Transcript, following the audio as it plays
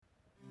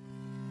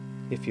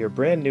If you're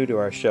brand new to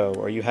our show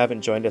or you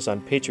haven't joined us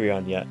on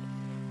Patreon yet,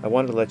 I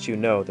wanted to let you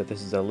know that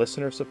this is a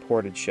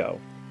listener-supported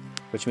show,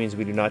 which means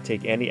we do not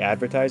take any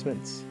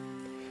advertisements.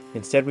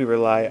 Instead, we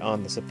rely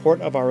on the support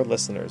of our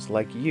listeners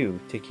like you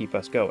to keep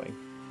us going.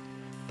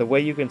 The way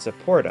you can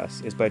support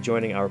us is by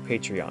joining our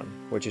Patreon,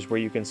 which is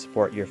where you can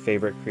support your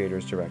favorite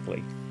creators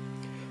directly.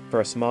 For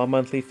a small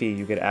monthly fee,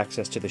 you get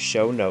access to the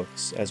show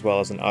notes as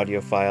well as an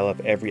audio file of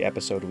every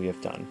episode we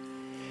have done.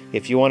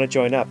 If you want to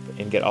join up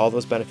and get all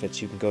those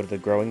benefits, you can go to the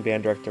Growing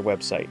Band Director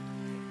website,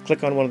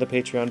 click on one of the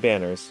Patreon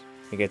banners,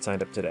 and get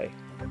signed up today.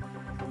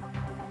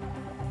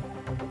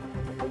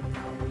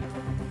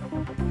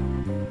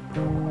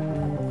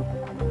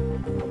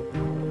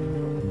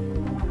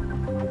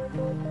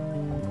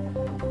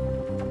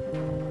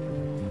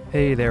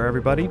 Hey there,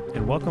 everybody,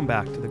 and welcome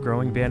back to the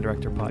Growing Band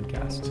Director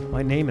podcast.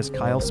 My name is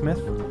Kyle Smith,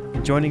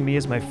 and joining me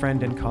is my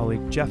friend and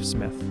colleague, Jeff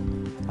Smith.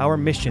 Our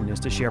mission is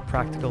to share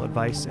practical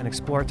advice and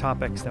explore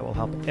topics that will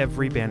help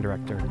every band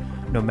director,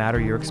 no matter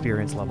your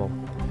experience level,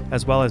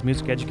 as well as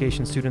music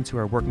education students who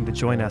are working to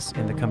join us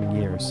in the coming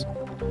years.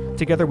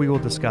 Together, we will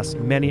discuss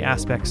many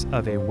aspects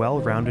of a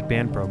well-rounded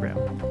band program,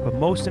 but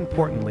most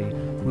importantly,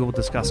 we will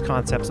discuss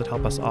concepts that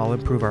help us all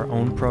improve our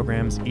own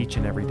programs each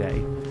and every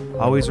day.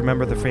 Always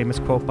remember the famous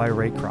quote by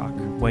Ray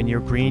Kroc, "When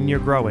you're green, you're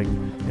growing,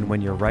 and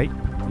when you're right,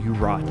 you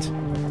rot."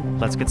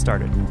 Let's get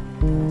started.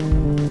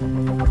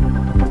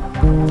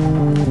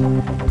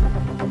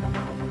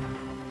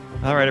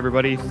 All right,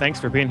 everybody. Thanks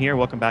for being here.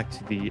 Welcome back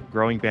to the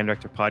Growing Band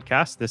Director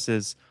podcast. This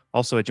is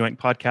also a joint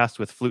podcast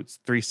with Flute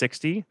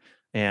 360.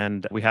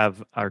 And we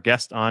have our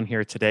guest on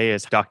here today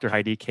is Dr.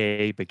 Heidi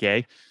K.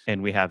 Begay.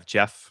 And we have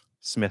Jeff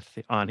Smith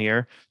on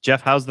here.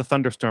 Jeff, how's the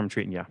thunderstorm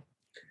treating you?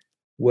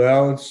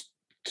 Well, it's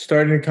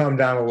starting to calm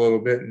down a little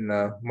bit, and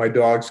my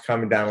dog's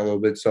calming down a little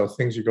bit, so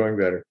things are going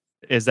better.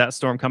 Is that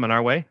storm coming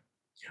our way?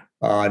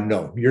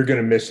 No, you're going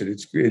to miss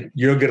it.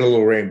 You'll get a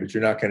little rain, but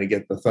you're not going to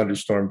get the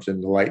thunderstorms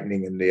and the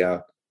lightning and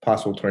the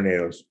possible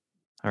tornadoes.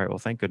 All right. Well,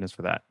 thank goodness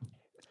for that.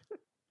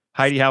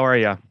 Heidi, how are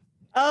you?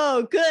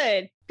 Oh,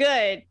 good.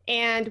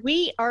 And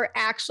we are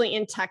actually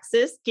in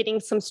Texas getting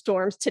some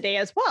storms today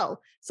as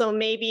well. So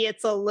maybe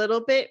it's a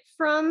little bit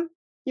from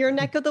your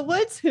neck of the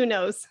woods. Who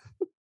knows?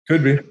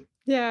 Could be.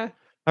 Yeah.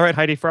 All right,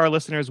 Heidi, for our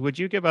listeners, would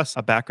you give us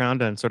a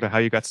background on sort of how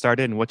you got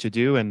started and what you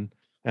do and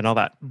all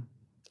that?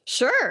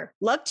 Sure.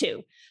 Love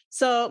to.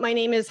 So my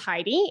name is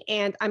Heidi,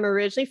 and I'm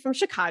originally from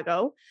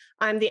Chicago.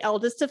 I'm the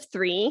eldest of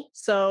three.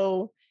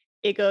 So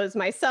it goes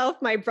myself,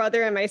 my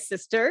brother, and my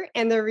sister.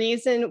 And the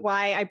reason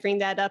why I bring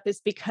that up is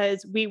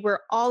because we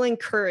were all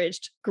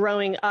encouraged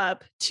growing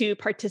up to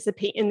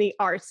participate in the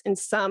arts in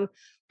some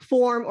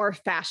form or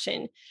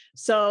fashion.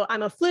 So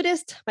I'm a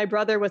flutist. My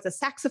brother was a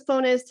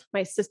saxophonist.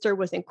 My sister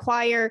was in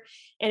choir.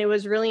 And it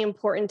was really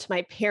important to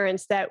my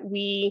parents that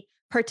we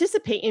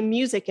participate in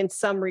music in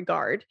some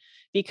regard,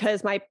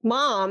 because my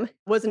mom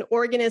was an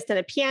organist and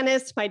a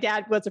pianist. My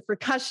dad was a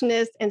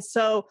percussionist. And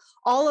so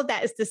all of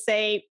that is to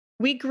say,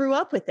 we grew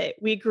up with it.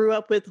 We grew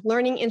up with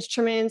learning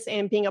instruments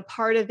and being a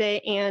part of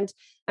it. And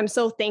I'm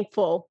so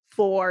thankful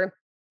for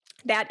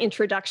that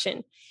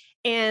introduction.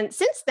 And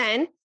since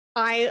then,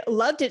 I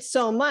loved it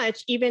so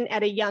much, even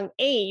at a young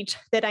age,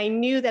 that I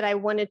knew that I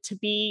wanted to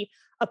be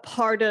a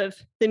part of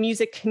the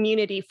music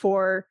community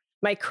for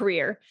my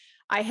career.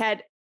 I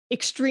had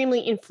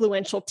extremely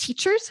influential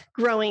teachers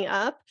growing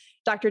up,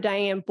 Dr.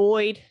 Diane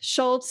Boyd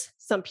Schultz,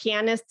 some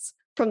pianists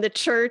from the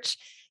church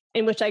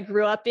in which I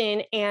grew up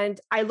in.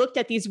 And I looked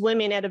at these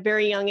women at a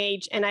very young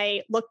age, and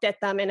I looked at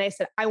them and I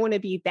said, I want to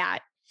be that.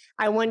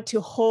 I want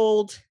to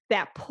hold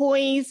that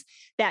poise,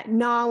 that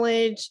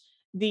knowledge,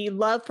 the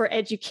love for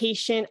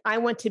education. I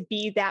want to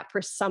be that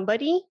for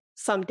somebody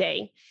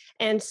someday.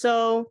 And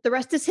so the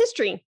rest is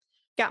history.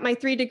 Got my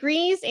 3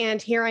 degrees, and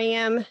here I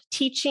am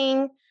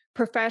teaching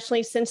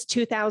professionally since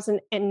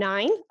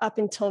 2009 up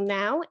until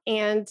now.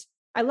 And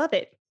I love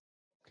it.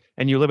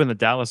 And you live in the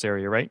Dallas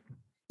area, right?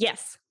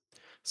 Yes.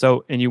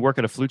 So, and you work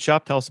at a flute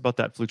shop? Tell us about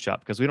that flute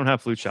shop, because we don't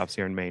have flute shops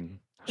here in Maine.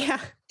 Yeah.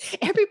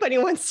 Everybody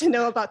wants to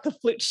know about the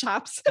flute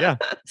shops. Yeah.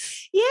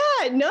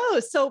 Yeah,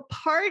 no. So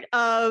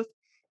I'm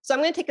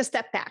going to take a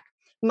step back.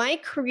 My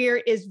career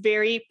is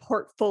very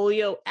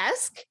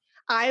portfolio-esque.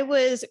 I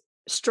was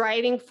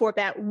striving for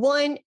that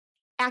one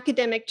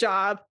academic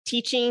job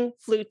teaching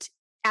flute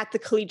at the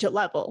collegiate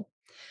level.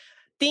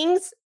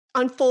 Things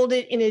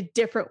unfolded in a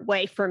different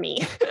way for me.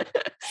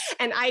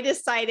 And I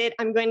decided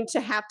I'm going to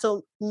have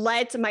to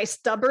let my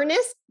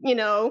stubbornness,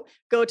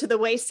 go to the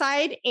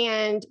wayside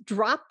and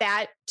drop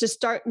that to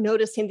start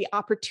noticing the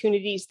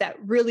opportunities that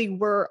really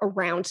were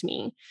around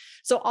me.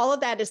 So all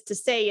of that is to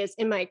say is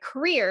in my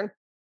career,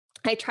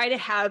 I try to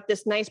have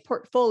this nice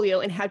portfolio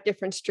and have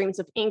different streams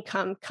of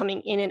income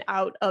coming in and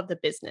out of the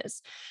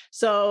business.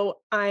 So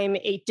I'm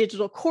a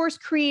digital course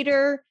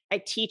creator. I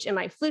teach in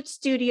my flute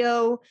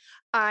studio.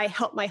 I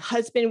help my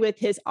husband with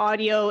his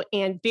audio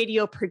and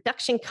video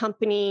production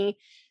company.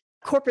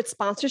 Corporate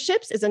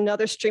sponsorships is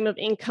another stream of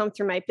income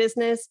through my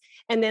business.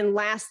 And then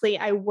lastly,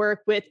 I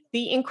work with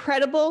the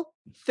incredible,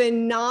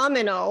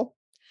 phenomenal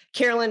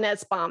Carolyn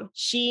Nesbaum.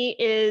 She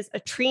is a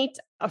treat,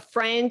 a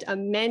friend, a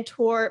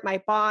mentor,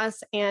 my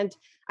boss, and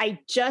I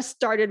just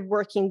started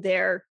working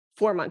there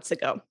 4 months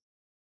ago.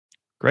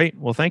 Great.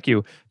 Well, thank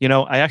you.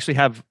 I actually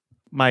have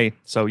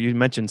so you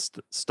mentioned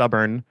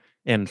stubborn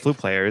and flute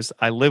players.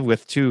 I live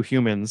with two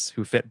humans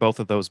who fit both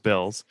of those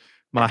bills,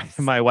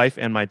 my wife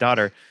and my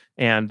daughter.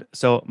 And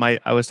so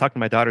I was talking to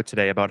my daughter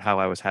today about how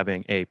I was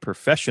having a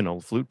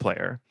professional flute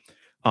player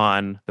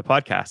on the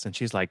podcast. And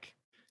she's like,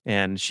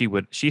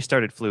 she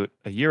started flute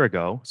a year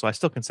ago. So I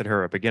still consider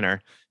her a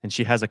beginner. And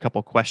she has a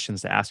couple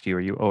questions to ask you.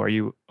 Are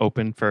you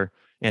open for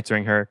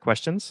answering her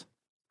questions?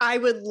 I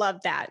would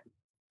love that.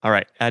 All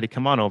right, Addie,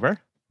 come on over.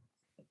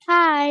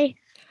 Hi.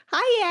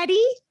 Hi,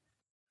 Addie.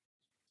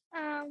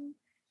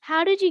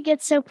 How did you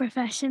get so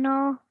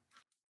professional?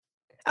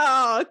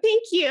 Oh,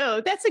 thank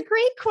you. That's a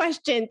great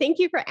question. Thank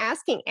you for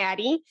asking,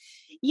 Addie.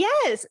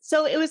 Yes.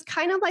 So it was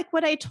kind of like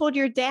what I told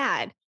your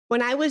dad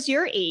when I was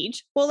your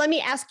age. Well, let me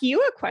ask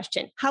you a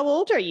question. How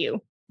old are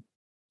you?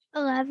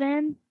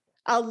 11.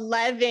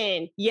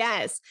 11.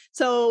 Yes.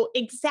 So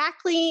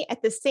exactly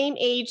at the same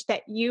age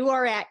that you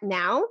are at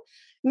now.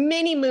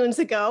 Many moons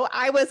ago,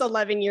 I was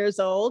 11 years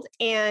old,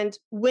 and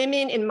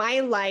women in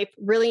my life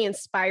really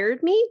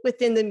inspired me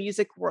within the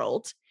music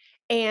world.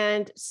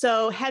 And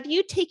so have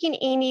you taken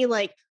any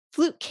like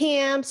flute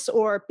camps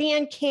or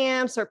band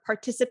camps or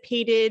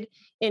participated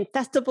in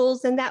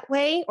festivals in that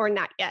way or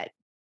not yet?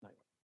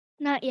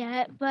 Not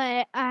yet,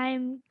 but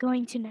I'm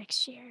going to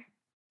next year.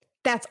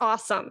 That's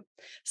awesome.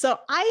 So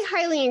I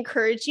highly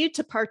encourage you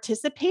to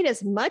participate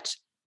as much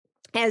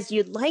as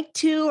you'd like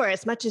to, or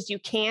as much as you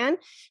can,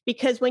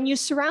 because when you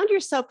surround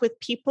yourself with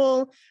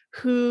people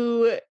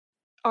who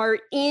are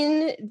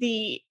in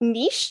the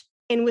niche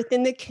and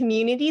within the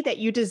community that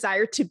you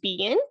desire to be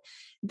in,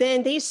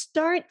 then they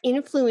start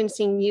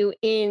influencing you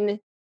in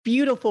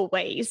beautiful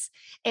ways.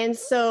 And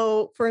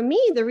so for me,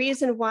 the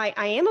reason why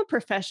I am a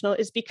professional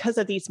is because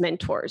of these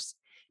mentors,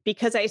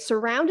 because I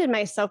surrounded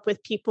myself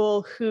with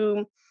people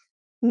who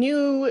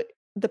knew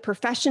the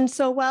profession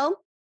so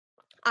well.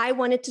 I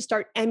wanted to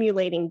start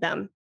emulating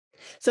them.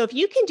 So if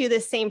you can do the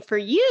same for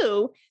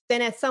you,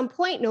 then at some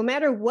point, no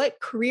matter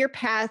what career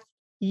path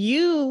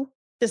you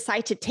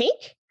decide to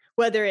take,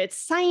 whether it's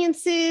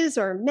sciences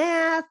or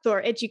math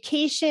or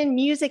education,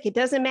 music, it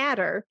doesn't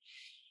matter.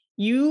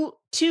 You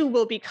too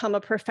will become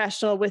a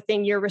professional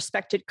within your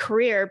respected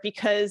career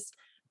because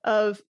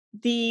of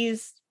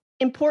these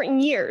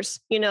important years,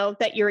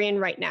 that you're in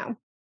right now.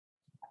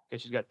 Okay,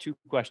 she's got 2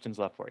 questions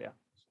left for you.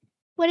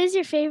 What is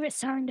your favorite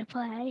song to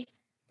play?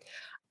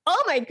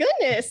 Oh my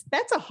goodness,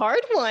 that's a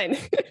hard one,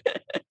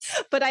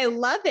 but I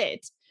love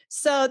it.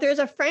 So there's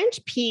a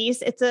French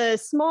piece. It's a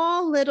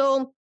small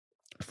little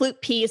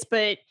flute piece,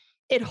 but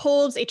it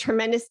holds a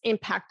tremendous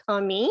impact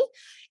on me.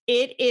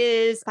 It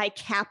is by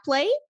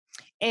Caplet,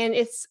 and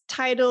it's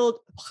titled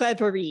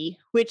Rêverie,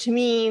 which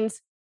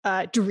means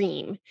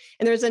dream.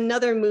 And there's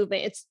another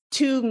movement. It's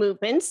 2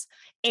 movements,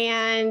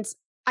 and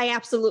I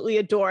absolutely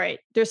adore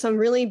it. There's some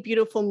really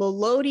beautiful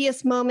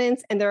melodious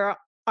moments, and there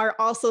are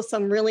also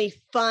some really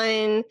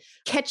fun,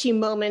 catchy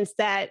moments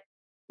that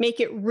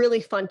make it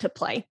really fun to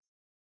play.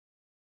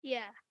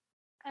 Yeah,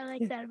 I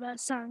like that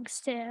about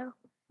songs too.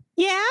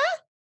 Yeah?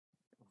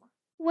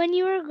 When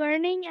you were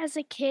learning as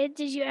a kid,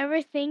 did you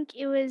ever think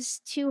it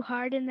was too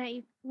hard and that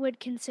you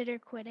would consider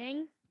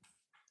quitting?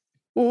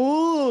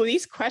 Ooh,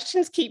 these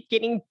questions keep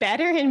getting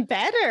better and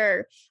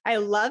better. I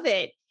love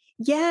it.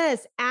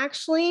 Yes,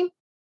 actually,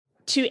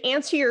 to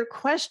answer your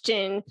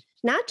question,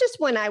 not just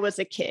when I was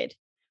a kid,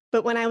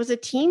 but when I was a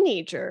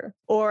teenager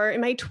or in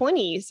my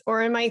 20s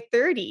or in my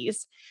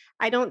 30s,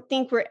 I don't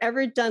think we're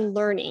ever done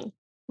learning,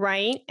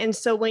 right? And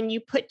so when you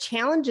put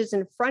challenges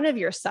in front of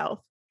yourself,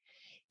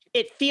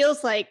 it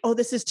feels like, oh,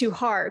 this is too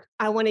hard.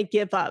 I want to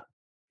give up.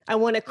 I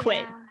want to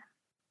quit,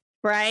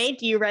 right?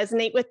 Do you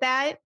resonate with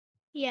that?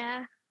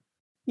 Yeah.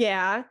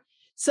 Yeah.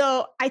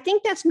 So I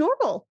think that's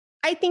normal.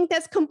 I think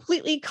that's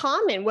completely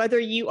common, whether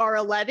you are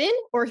 11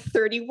 or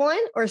 31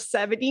 or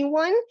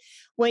 71.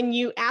 When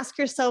you ask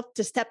yourself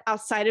to step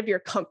outside of your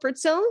comfort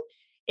zone,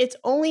 it's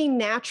only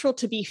natural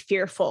to be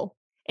fearful,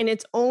 and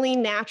it's only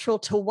natural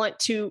to want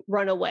to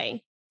run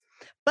away.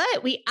 But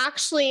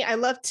I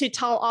love to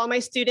tell all my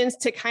students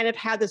to kind of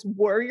have this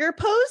warrior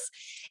pose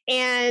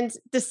and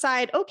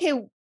decide, okay,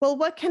 well,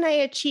 what can I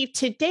achieve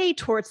today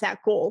towards that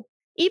goal?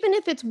 Even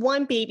if it's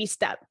one baby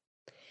step.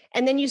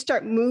 And then you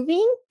start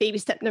moving, baby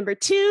step number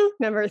 2,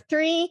 number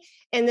 3,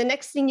 and the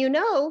next thing you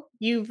know,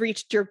 you've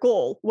reached your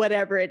goal,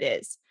 whatever it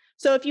is.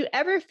 So if you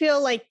ever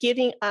feel like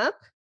giving up,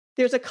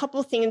 there's a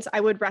couple things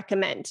I would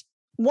recommend.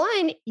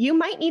 One, you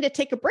might need to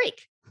take a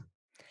break,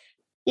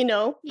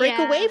 break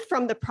away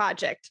from the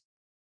project.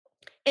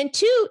 And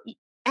 2,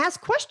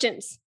 ask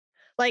questions.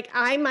 Like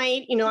I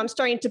might, I'm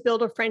starting to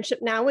build a friendship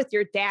now with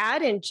your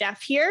dad and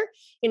Jeff here,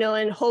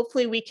 and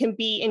hopefully we can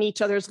be in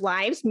each other's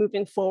lives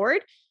moving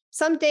forward.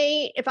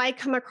 Someday, if I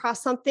come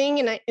across something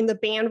in the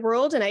band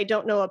world and I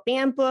don't know a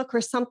band book or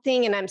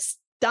something and I'm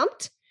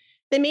stumped,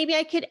 then maybe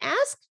I could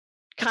ask,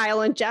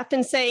 Kyle and Jeff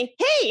and say,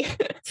 hey,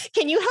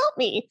 can you help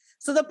me?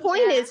 So the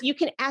point is you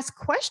can ask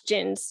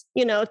questions,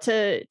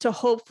 to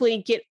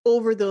hopefully get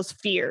over those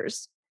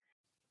fears.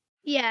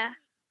 Yeah.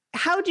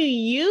 How do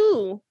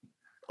you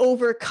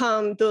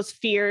overcome those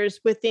fears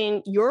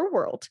within your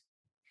world?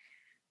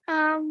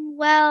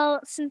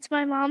 Well, since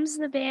my mom's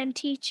the band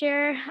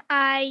teacher,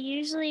 I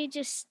usually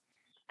just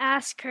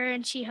ask her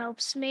and she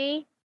helps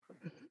me.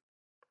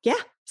 Yeah.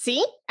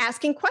 See,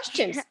 asking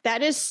questions.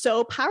 That is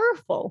so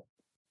powerful.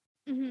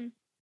 Mm-hmm.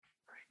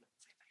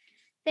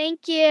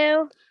 Thank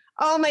you.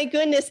 Oh my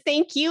goodness.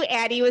 Thank you,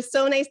 Addie. It was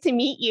so nice to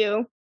meet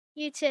you.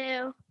 You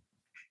too.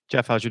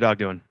 Jeff, how's your dog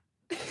doing?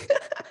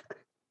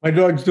 My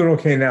dog's doing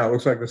okay now. It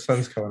looks like the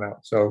sun's coming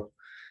out. So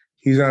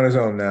he's on his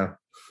own now.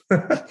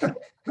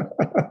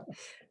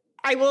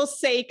 I will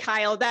say,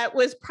 Kyle, that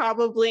was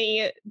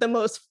probably the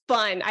most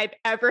fun I've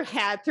ever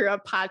had through a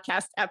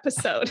podcast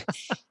episode.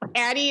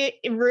 Addie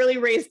really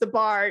raised the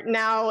bar.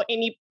 Now,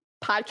 any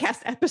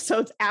podcast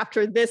episodes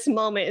after this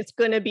moment, it's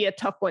going to be a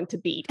tough one to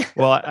beat.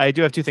 Well, I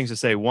do have two things to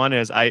say. One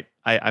is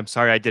I'm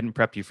sorry I didn't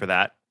prep you for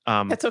that.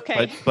 That's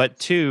okay. But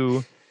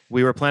two,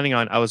 we were planning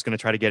on, I was going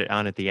to try to get it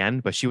on at the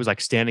end, but she was like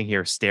standing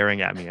here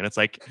staring at me, and it's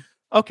like,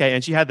 okay.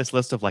 And she had this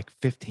list of like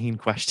 15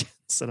 questions.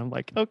 And I'm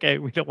like, okay,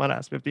 we don't want to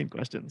ask 15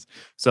 questions.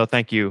 So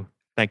thank you.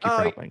 Thank you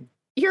for helping.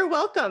 You're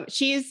welcome.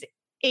 She's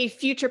a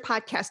future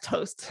podcast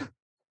host.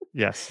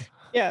 Yes.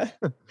 Yeah.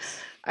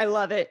 I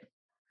love it.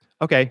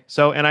 Okay.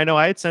 So, and I know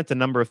I had sent a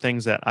number of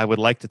things that I would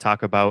like to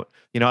talk about.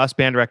 Us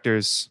band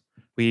directors,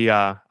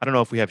 I don't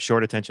know if we have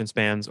short attention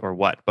spans or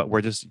what, but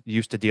we're just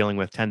used to dealing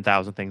with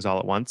 10,000 things all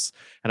at once.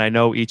 And I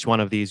know each one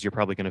of these, you're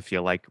probably going to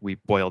feel like we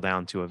boil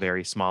down to a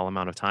very small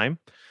amount of time.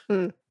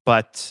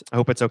 But I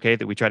hope it's okay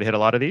that we try to hit a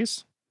lot of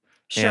these.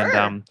 Sure.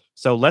 And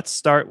so let's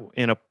start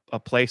in a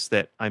place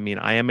that, I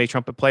am a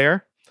trumpet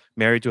player,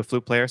 married to a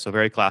flute player, so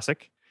very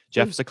classic.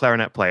 Jeff's a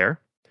clarinet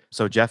player.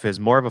 So Jeff is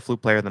more of a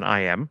flute player than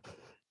I am.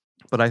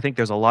 But I think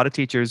there's a lot of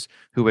teachers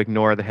who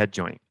ignore the head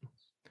joint.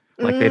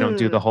 Like they don't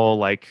do the whole,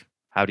 like,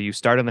 how do you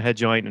start on the head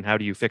joint and how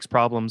do you fix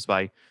problems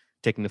by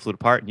taking the flute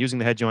apart and using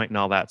the head joint and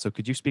all that. So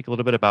could you speak a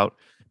little bit about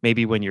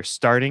maybe when you're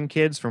starting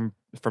kids from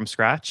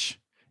scratch,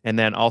 and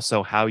then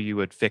also how you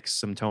would fix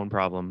some tone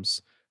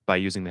problems by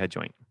using the head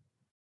joint?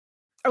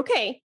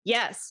 Okay.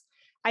 Yes.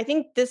 I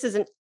think this is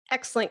an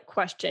excellent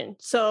question.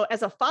 So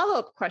as a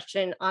follow-up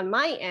question on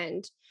my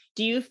end,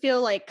 do you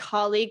feel like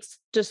colleagues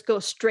just go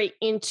straight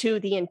into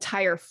the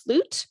entire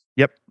flute?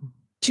 Yep.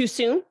 Too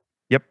soon?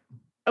 Yep.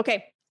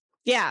 Okay.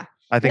 Yeah.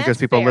 I think there's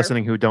people fair.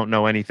 listening who don't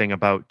know anything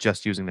about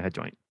just using the head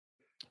joint.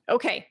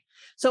 Okay.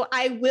 So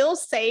I will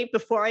say,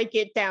 before I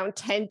get down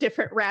 10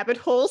 different rabbit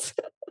holes,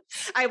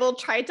 I will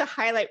try to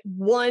highlight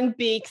one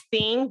big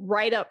thing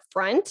right up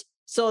front.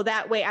 So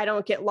that way I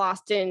don't get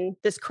lost in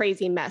this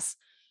crazy mess.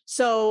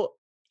 So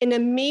an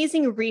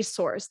amazing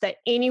resource that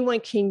anyone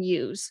can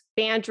use,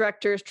 band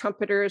directors,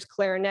 trumpeters,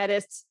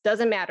 clarinetists,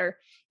 doesn't matter,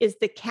 is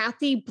the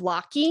Kathy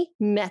Blocky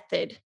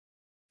Method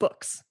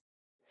books.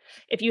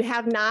 If you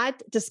have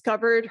not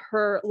discovered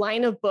her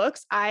line of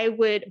books, I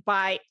would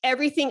buy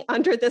everything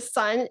under the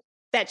sun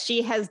that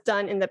she has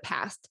done in the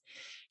past.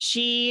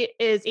 She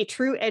is a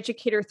true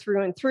educator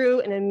through and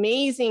through, an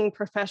amazing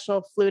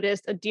professional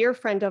flutist, a dear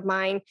friend of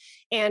mine,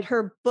 and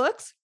her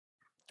books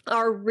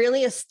are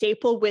really a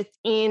staple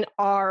within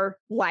our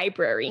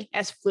library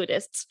as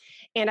flutists.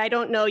 And I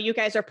don't know, you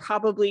guys are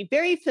probably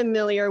very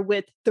familiar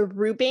with the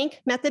Rubank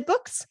Method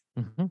books,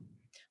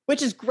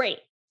 which is great.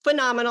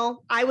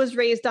 Phenomenal. I was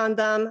raised on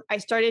them. I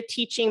started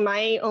teaching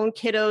my own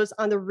kiddos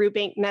on the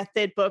Rubank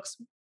Method books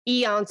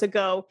eons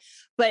ago,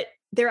 but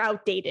they're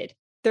outdated.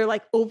 They're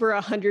like over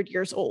 100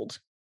 years old.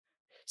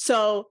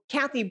 So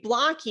Kathy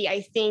Blocky,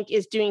 I think,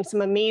 is doing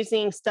some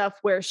amazing stuff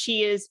where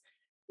she is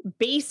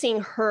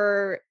basing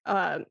her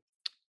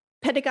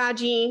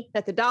pedagogy,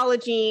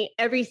 methodology,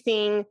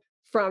 everything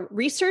from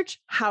research,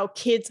 how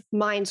kids'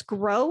 minds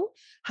grow,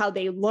 how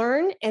they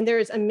learn. And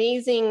there's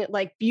amazing,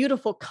 like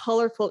beautiful,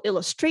 colorful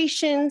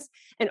illustrations.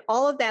 And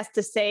all of that's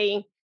to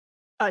say,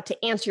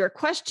 to answer your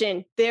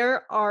question,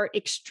 there are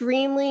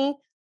extremely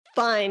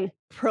fun,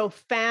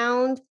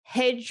 profound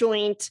head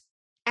joint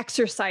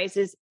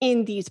exercises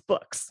in these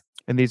books.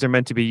 And these are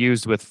meant to be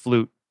used with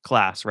flute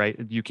class, right?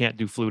 You can't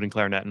do flute and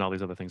clarinet and all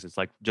these other things. It's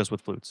like just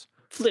with flutes.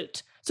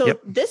 Flute. So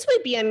this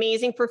would be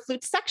amazing for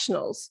flute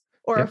sectionals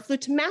or a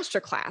flute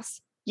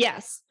masterclass.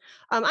 Yes.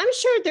 I'm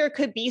sure there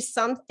could be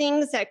some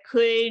things that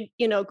could,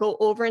 go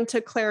over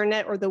into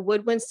clarinet or the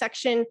woodwind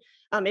section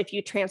if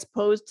you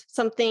transposed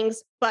some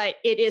things, but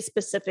it is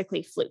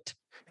specifically flute.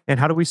 And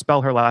how do we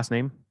spell her last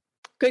name?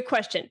 Good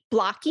question.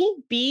 Blocky,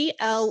 Blocki.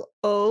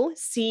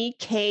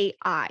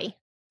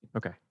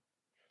 Okay.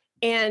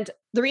 And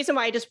the reason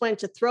why I just wanted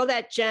to throw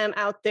that gem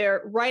out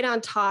there right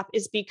on top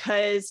is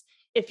because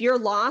if you're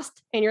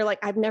lost and you're like,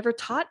 I've never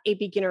taught a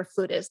beginner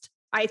flutist,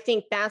 I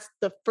think that's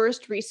the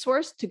first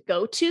resource to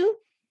go to,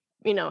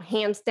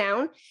 hands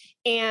down.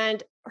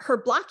 And her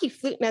Blocky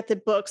Flute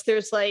Method books,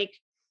 there's like,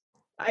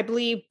 I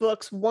believe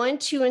books 1,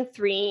 2, and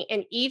 3,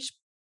 and each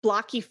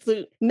Blocky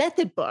Flute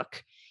Method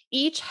book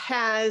each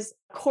has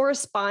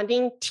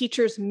corresponding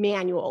teacher's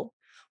manual,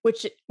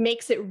 which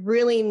makes it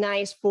really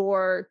nice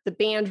for the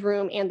band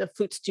room and the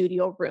flute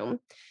studio room.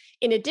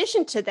 In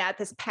addition to that,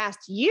 this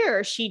past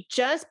year, she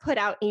just put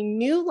out a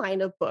new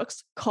line of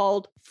books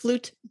called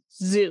Flute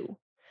Zoo.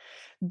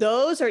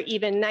 Those are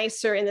even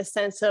nicer in the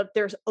sense of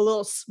they're a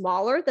little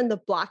smaller than the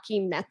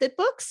blocky method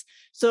books.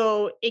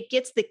 So it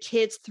gets the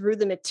kids through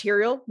the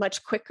material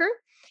much quicker.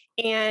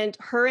 And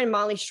her and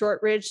Molly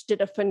Shortridge did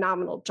a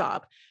phenomenal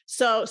job.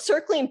 So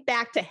circling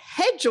back to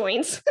head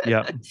joints,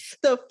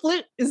 the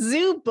Flute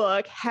Zoo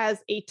book has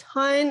a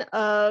ton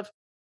of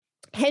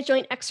head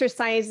joint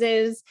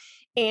exercises.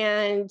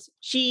 And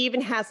she even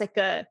has like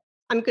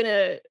I'm going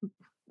to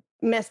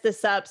mess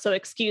this up, so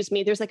excuse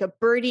me. There's like a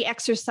birdie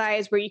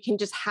exercise where you can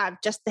just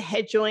have just the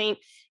head joint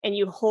and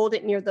you hold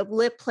it near the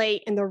lip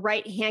plate and the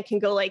right hand can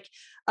go like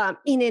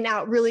in and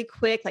out really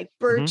quick, like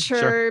bird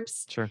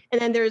chirps. Sure.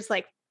 And then there's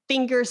like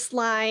finger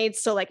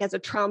slides. So like as a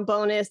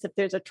trombonist, if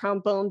there's a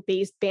trombone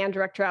based band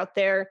director out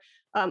there,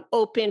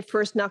 open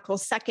first knuckle,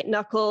 second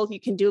knuckle, you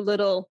can do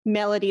little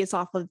melodies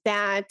off of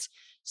that.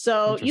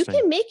 So you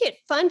can make it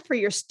fun for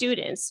your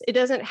students. It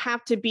doesn't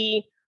have to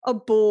be a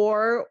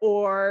bore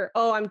or,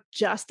 oh, I'm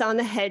just on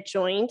the head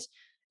joint.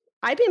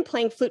 I've been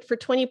playing flute for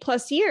 20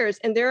 plus years.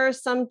 And there are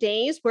some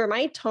days where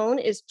my tone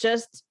is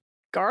just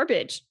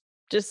garbage,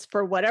 just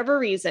for whatever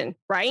reason.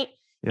 Right.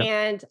 Yep.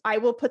 And I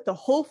will put the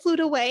whole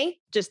flute away,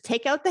 just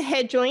take out the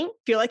head joint,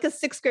 feel like a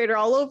sixth grader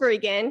all over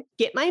again,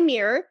 get my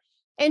mirror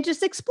and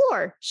just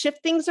explore,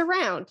 shift things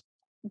around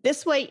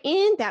this way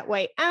in, that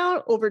way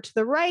out, over to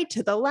the right,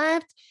 to the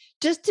left,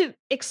 just to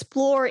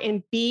explore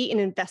and be an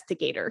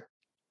investigator.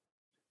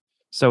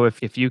 So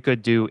if you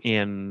could do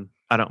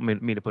I don't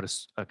mean to put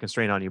a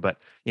constraint on you, but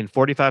in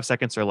 45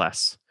 seconds or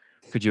less,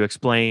 could you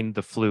explain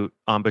the flute,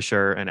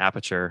 embouchure, and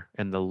aperture,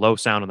 and the low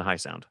sound and the high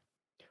sound?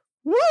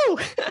 Woo!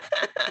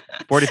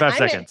 45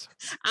 seconds.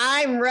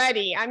 I'm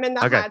ready. I'm in the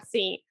hot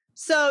seat.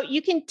 So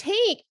you can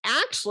take,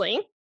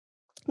 actually,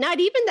 not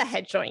even the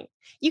head joint.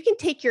 You can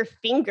take your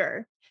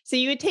finger. So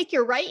you would take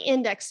your right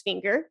index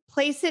finger,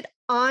 place it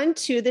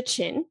onto the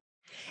chin,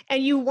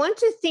 and you want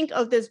to think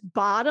of this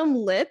bottom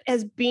lip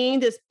as being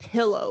this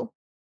pillow.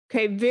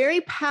 Okay,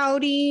 very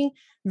pouty,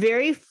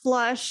 very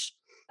flush,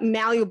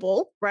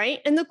 malleable, right?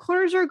 And the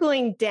corners are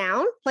going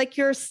down like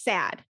you're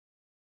sad.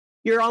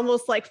 You're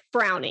almost like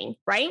frowning,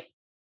 right?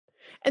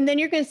 And then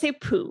you're going to say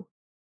poo,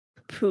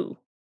 poo,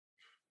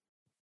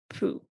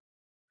 poo.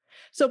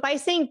 So by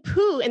saying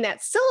poo in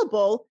that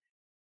syllable,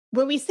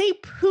 when we say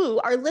poo,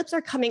 our lips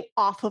are coming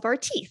off of our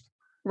teeth,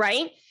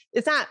 right?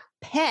 It's not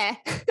peh,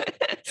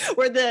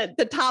 where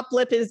the top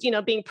lip is,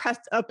 being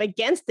pressed up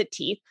against the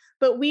teeth,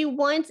 but we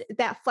want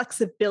that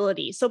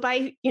flexibility. So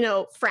by,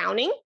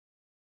 frowning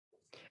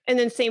and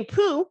then saying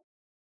poo,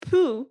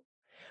 poo,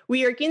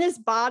 we are getting this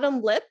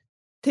bottom lip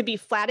to be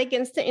flat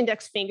against the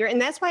index finger. And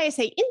that's why I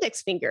say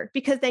index finger,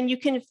 because then you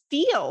can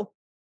feel,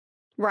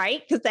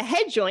 right? Because the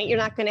head joint, you're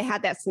not going to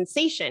have that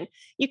sensation.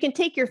 You can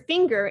take your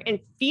finger and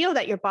feel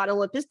that your bottom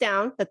lip is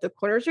down, that the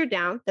corners are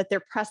down, that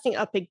they're pressing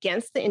up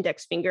against the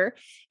index finger.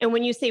 And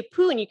when you say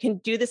poo, and you can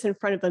do this in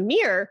front of a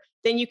mirror,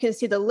 then you can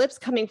see the lips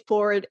coming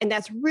forward. And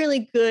that's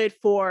really good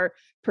for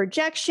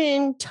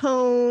projection,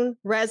 tone,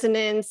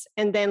 resonance.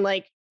 And then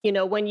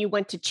when you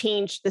want to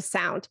change the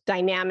sound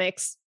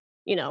dynamics,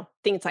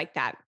 things like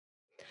that.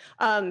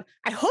 I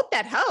hope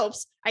that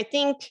helps. I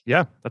think.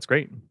 Yeah, that's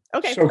great.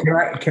 Okay. So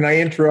can I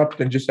interrupt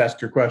and just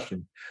ask your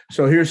question?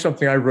 So here's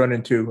something I run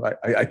into.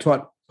 I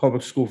taught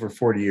public school for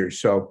 40 years.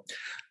 So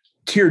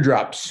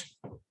teardrops,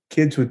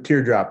 kids with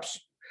teardrops.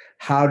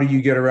 How do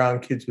you get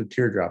around kids with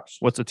teardrops?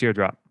 What's a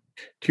teardrop?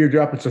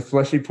 Teardrop, it's a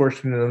fleshy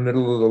portion in the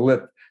middle of the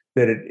lip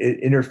that it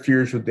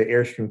interferes with the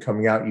airstream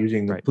coming out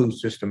using the poo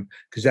system,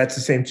 because that's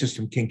the same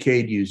system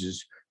Kincaid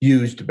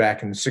used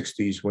back in the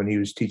 60s when he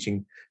was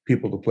teaching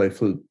people to play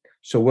flute.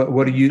 So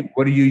what do you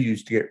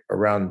use to get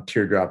around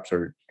teardrops?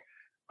 Or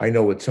I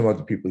know what some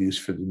other people use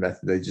for the method.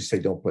 They just say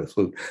don't play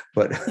flute.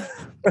 But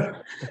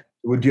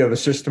would you have a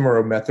system or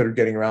a method of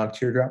getting around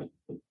teardrop?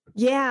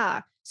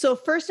 Yeah. So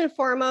first and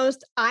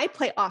foremost, I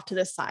play off to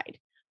the side.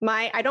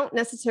 I don't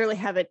necessarily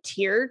have a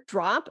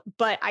teardrop,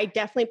 but I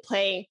definitely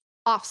play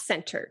off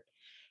center.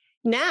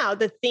 Now,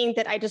 the thing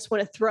that I just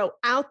want to throw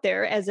out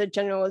there as a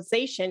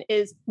generalization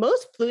is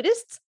most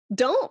flutists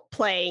don't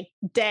play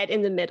dead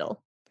in the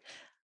middle.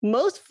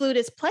 Most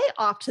flutists play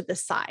off to the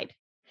side.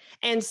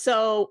 And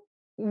so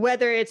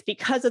whether it's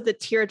because of the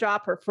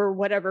teardrop or for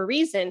whatever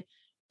reason,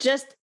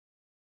 just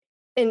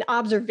an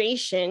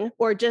observation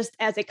or just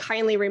as a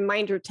kindly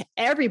reminder to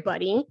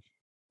everybody,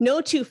 no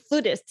two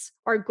flutists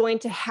are going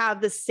to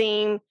have the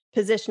same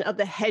position of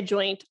the head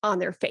joint on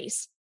their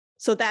face.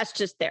 So that's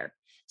just there.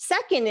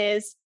 Second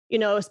is,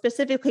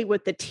 specifically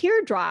with the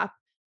teardrop,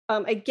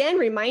 again,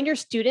 remind your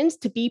students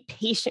to be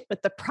patient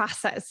with the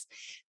process.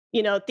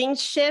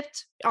 Things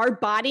shift. Our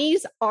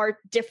bodies are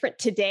different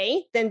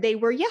today than they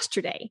were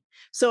yesterday.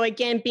 So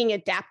again, being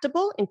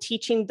adaptable and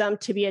teaching them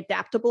to be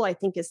adaptable, I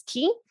think is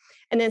key.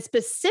 And then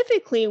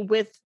specifically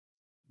with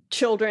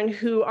children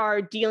who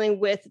are dealing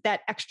with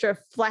that extra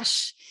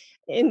flesh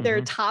in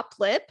their top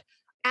lip,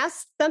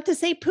 ask them to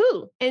say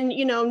poo. And,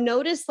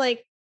 notice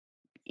like,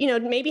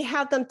 maybe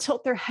have them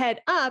tilt their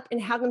head up and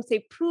have them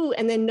say poo.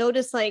 And then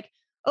notice like,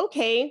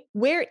 okay,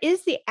 where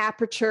is the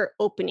aperture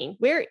opening?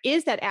 Where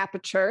is that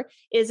aperture?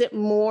 Is it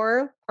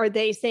more, are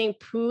they saying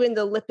poo and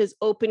the lip is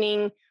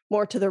opening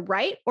more to the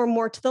right or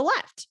more to the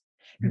left?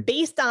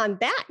 Based on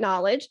that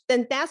knowledge,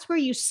 then that's where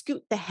you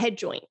scoot the head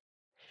joint,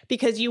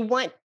 because you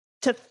want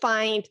to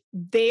find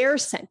their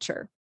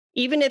center.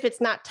 Even if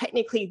it's not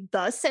technically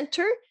the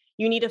center,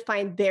 you need to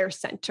find their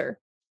center.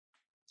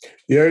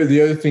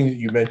 The other thing that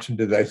you mentioned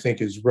that I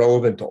think is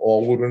relevant to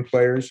all woodwind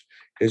players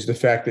is the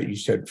fact that you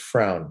said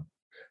frown.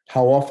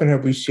 How often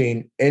have we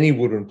seen any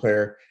woodwind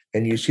player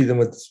and you see them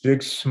with this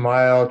big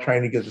smile,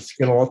 trying to get the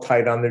skin all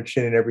tight on their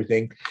chin and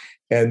everything,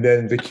 and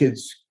then the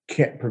kids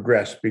can't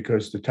progress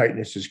because the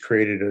tightness has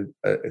created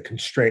a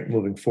constraint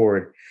moving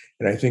forward.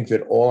 And I think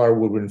that all our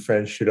woodwind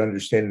friends should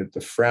understand that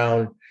the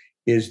frown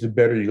is the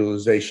better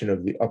utilization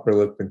of the upper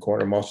lip and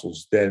corner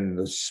muscles than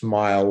the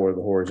smile or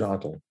the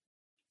horizontal.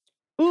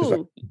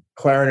 Like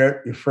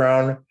clarinet, you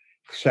frown;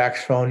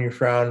 saxophone, you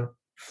frown;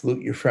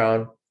 flute, you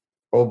frown;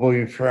 oboe,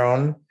 you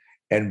frown;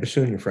 and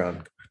bassoon, you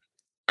frown.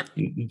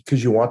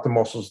 Because you want the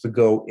muscles to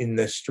go in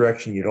this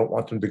direction. You don't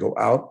want them to go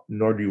out,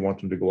 nor do you want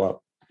them to go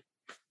up.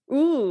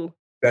 Ooh.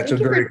 That's a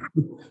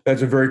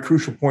very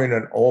crucial point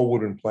on all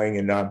woodwind playing.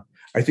 And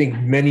I think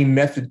many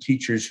method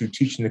teachers who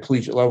teach in the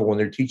collegiate level, when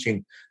they're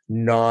teaching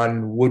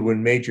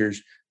non-woodwind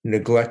majors,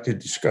 neglect to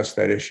discuss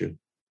that issue.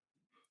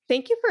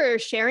 Thank you for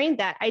sharing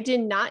that. I did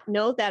not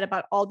know that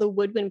about all the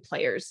woodwind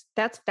players.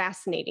 That's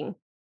fascinating.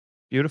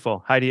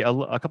 Beautiful. Heidi,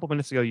 a couple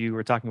minutes ago, you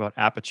were talking about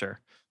aperture,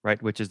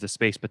 right? Which is the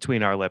space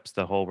between our lips,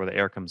 the hole where the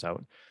air comes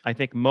out. I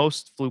think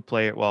most flute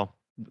players,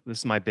 this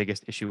is my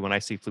biggest issue when I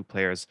see flute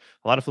players.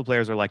 A lot of flute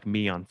players are like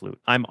me on flute.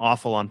 I'm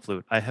awful on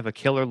flute. I have a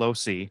killer low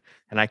C,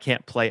 and I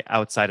can't play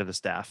outside of the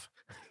staff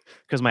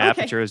because my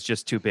aperture is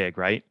just too big,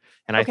 right?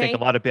 And I think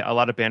a lot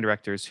of band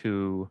directors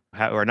who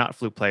are not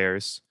flute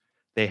players,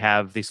 they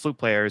have these flute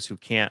players who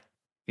can't,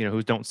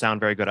 who don't sound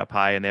very good up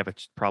high, and they have a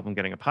problem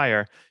getting up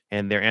higher.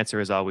 And their answer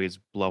is always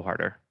blow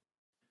harder,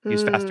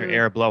 use faster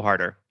air, blow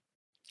harder,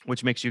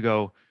 which makes you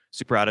go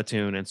super out of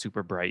tune and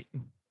super bright,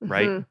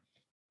 right?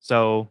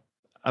 So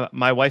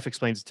my wife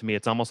explains it to me.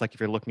 It's almost like if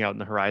you're looking out in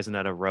the horizon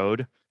at a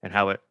road and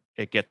how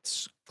it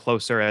gets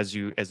closer as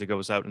it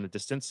goes out in the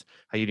distance,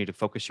 how you need to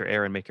focus your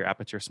air and make your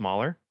aperture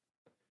smaller.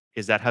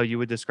 Is that how you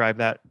would describe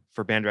that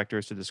for band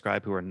directors to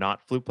describe who are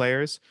not flute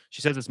players?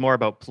 She says it's more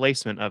about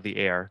placement of the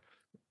air,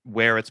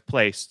 where it's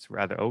placed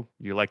rather. Oh,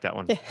 you like that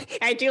one?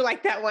 I do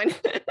like that one.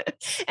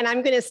 And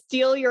I'm going to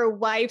steal your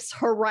wife's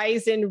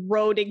horizon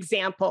road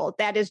example.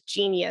 That is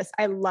genius.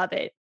 I love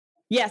it.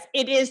 Yes,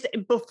 it is.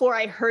 Before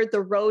I heard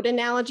the road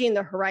analogy and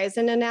the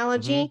horizon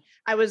analogy,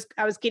 I was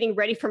getting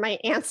ready for my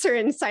answer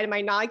inside of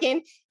my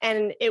noggin,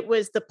 and it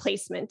was the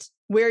placement,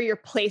 where you're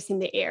placing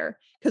the air.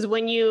 Because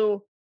when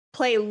you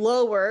play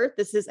lower,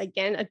 this is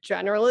again a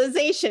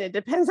generalization. It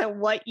depends on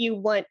what you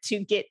want to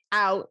get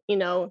out,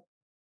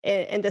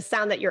 and the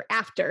sound that you're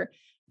after.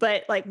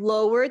 But like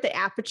lower, the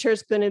aperture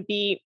is going to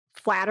be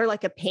flatter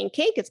like a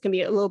pancake. It's going to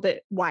be a little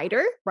bit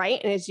wider, right?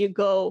 And as you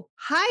go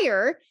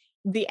higher,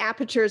 the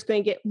aperture is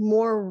going to get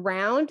more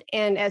round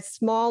and as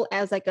small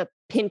as like a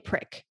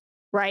pinprick,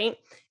 right?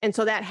 And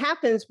so that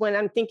happens when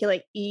I'm thinking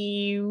like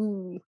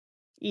ew.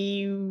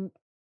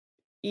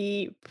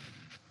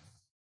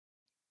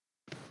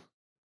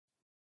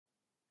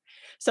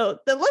 So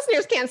the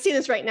listeners can't see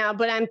this right now,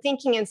 but I'm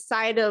thinking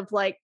inside of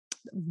like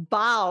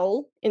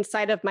bow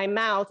inside of my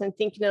mouth and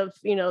thinking of,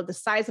 the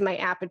size of my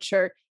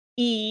aperture,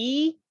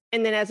 E.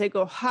 And then as I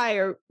go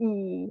higher,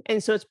 ooh.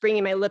 And so it's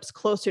bringing my lips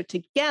closer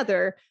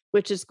together,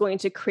 which is going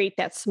to create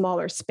that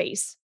smaller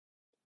space.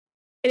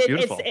 And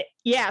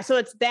so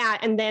it's that.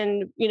 And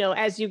then,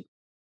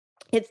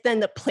 it's then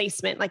the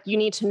placement, like you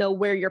need to know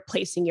where you're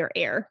placing your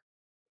air.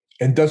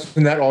 And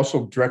doesn't that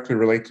also directly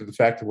relate to the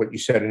fact of what you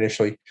said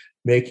initially,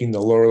 making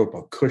the lower lip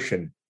a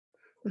cushion?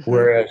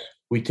 Whereas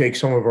we take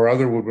some of our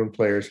other woodwind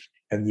players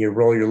and you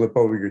roll your lip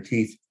over your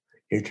teeth,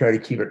 you try to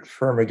keep it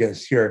firm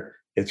against here.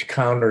 It's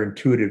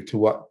counterintuitive to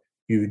what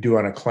you do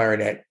on a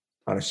clarinet,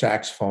 on a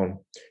saxophone.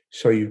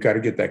 So you've got to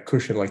get that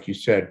cushion, like you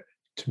said,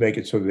 to make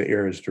it so the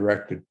air is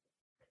directed.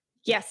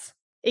 Yes,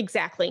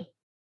 exactly.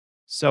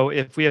 So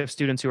if we have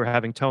students who are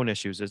having tone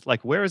issues, is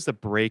like, where is the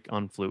break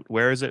on flute?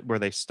 Where is it where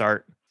they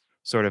start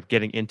sort of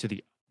getting into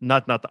the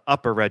not the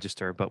upper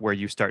register, but where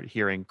you start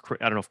hearing,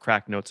 I don't know if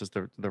cracked notes is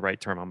the right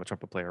term. I'm a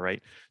trumpet player,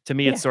 right? To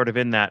me, it's sort of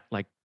in that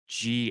like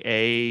G,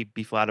 A,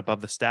 B flat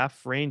above the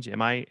staff range.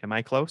 Am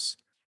I close?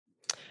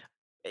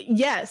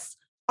 Yes.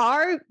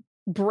 Our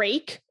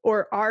break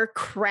or our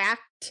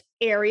cracked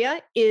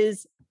area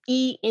is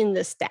E in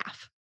the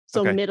staff.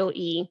 So middle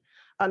E,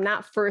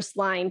 not first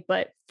line,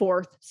 but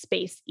fourth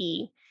space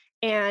E.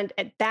 And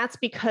that's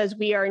because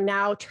we are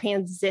now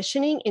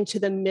transitioning into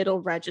the middle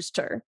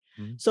register.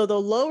 So the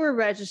lower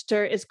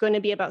register is going to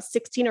be about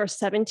 16 or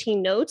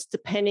 17 notes,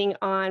 depending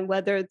on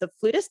whether the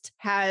flutist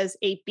has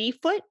a B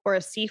foot or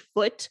a C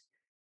foot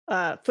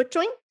foot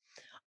joint.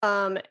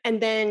 And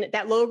then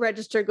that low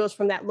register goes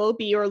from that low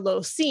B or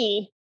low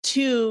C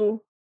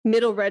to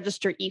middle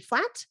register E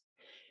flat.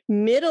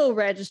 Middle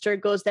register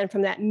goes then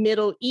from that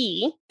middle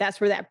E,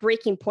 that's where that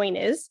breaking point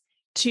is,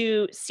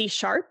 to C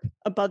sharp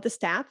above the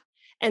staff.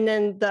 And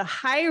then the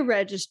high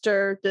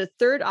register, the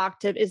third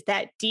octave, is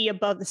that D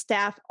above the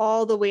staff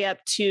all the way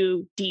up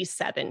to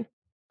D7.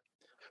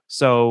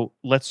 So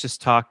let's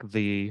just talk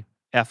the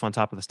F on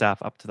top of the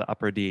staff up to the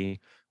upper D.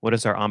 What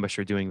is our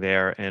embouchure doing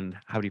there? And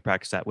how do you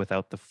practice that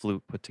without the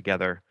flute put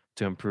together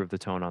to improve the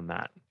tone on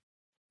that?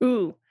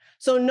 Ooh,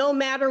 so no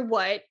matter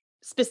what,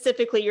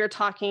 specifically you're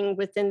talking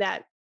within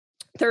that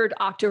third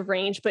octave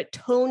range, but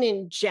tone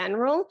in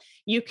general,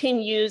 you can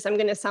use, I'm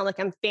going to sound like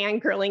I'm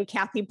fangirling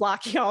Kathy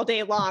Blocky all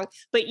day long,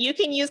 but you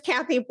can use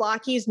Kathy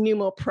Blocky's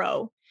Pneumo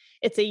Pro.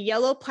 It's a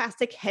yellow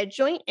plastic head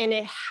joint, and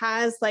it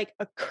has like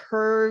a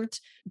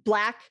curved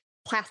black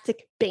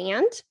plastic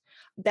band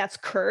that's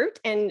curved.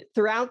 And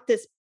throughout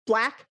this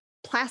black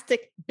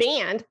plastic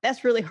band,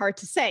 that's really hard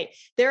to say,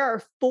 there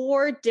are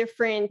 4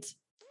 different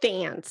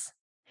fans.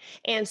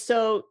 And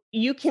so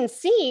you can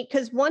see,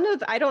 because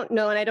I don't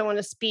know, and I don't want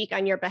to speak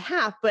on your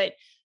behalf, but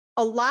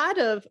a lot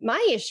of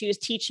my issues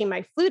teaching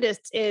my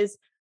flutists is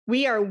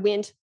we are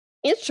wind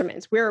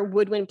instruments. We're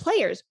woodwind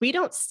players. We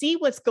don't see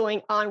what's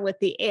going on with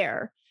the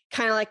air,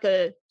 kind of like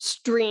a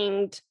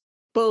stringed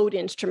bowed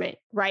instrument,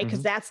 right?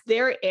 Because that's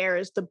their air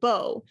is the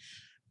bow.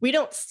 We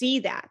don't see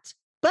that.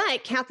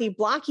 But Kathy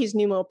Blocky's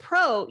Pneumo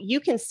Pro, you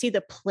can see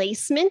the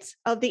placement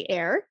of the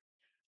air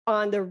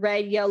on the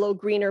red, yellow,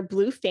 green, or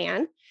blue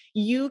fan.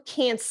 You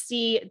can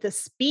see the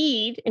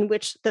speed in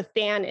which the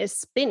fan is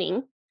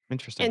spinning.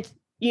 Interesting.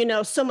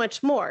 And, so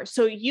much more.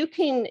 So you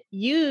can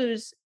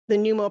use the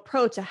Pneumo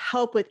Pro to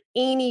help with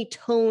any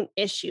tone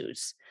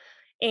issues.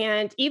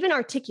 And even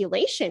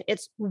articulation,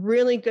 it's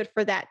really good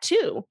for that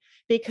too,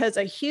 because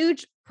a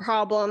huge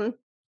problem,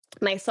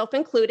 myself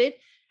included,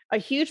 a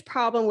huge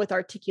problem with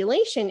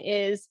articulation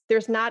is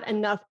there's not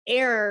enough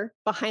air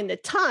behind the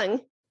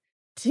tongue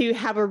to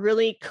have a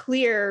really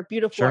clear,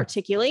 beautiful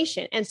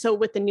articulation. And so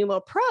with the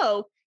Pneumo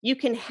Pro, you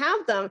can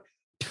have them.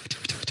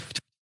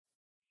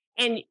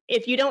 And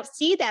if you don't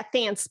see that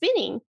fan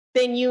spinning,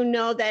 then you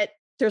know that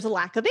there's a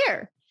lack of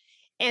air.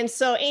 And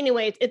so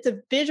anyways, it's a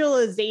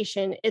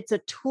visualization. It's a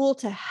tool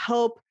to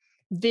help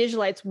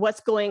visualize what's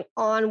going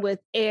on with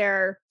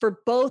air for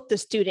both the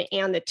student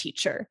and the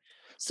teacher.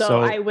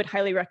 So I would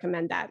highly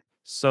recommend that.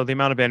 So the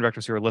amount of band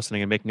directors who are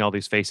listening and making all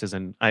these faces,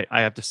 and I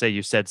have to say,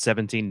 you said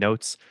 17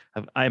 notes.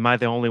 Am I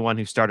the only one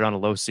who started on a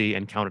low C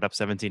and counted up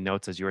 17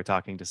 notes as you were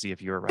talking to see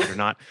if you were right or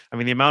not? I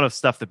mean, the amount of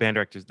stuff the band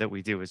directors that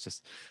we do is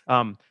just,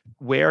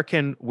 where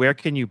can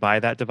you buy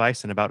that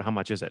device, and about how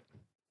much is it?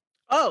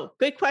 Oh,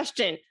 good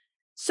question.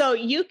 So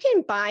you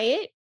can buy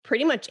it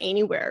pretty much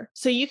anywhere.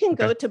 So you can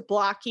go to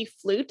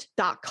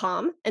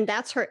blockyflute.com, and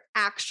that's her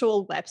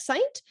actual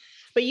website.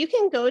 But you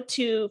can go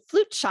to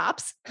flute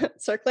shops,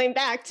 circling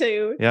back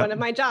to one of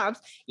my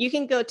jobs. You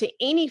can go to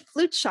any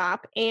flute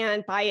shop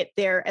and buy it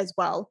there as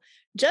well.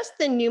 Just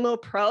the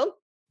Pneumo Pro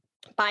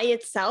by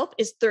itself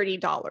is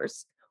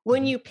 $30.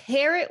 When you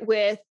pair it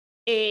with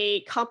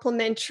a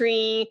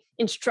complimentary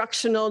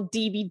instructional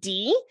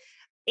DVD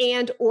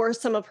and or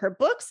some of her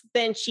books,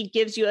 then she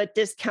gives you a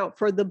discount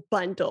for the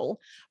bundle.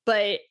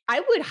 But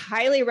I would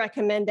highly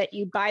recommend that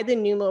you buy the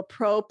Pneumo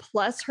Pro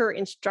plus her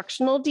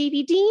instructional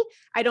DVD.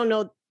 I don't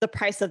know the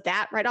price of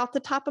that right off the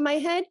top of my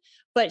head,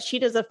 but she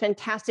does a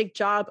fantastic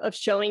job of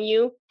showing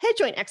you head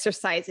joint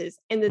exercises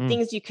and the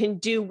things you can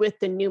do with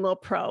the Pneumo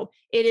Pro.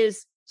 It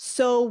is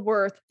so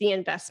worth the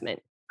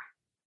investment.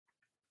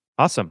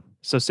 Awesome.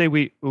 So say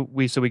we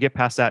get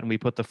past that and we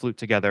put the flute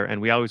together, and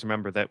we always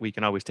remember that we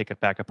can always take it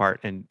back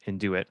apart and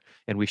do it.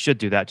 And we should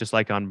do that, just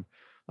like on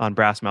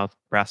brass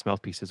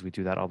mouthpieces, we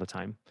do that all the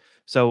time.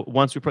 So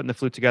once we're putting the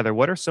flute together,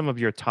 what are some of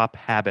your top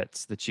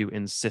habits that you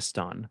insist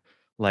on?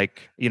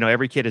 Like,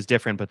 every kid is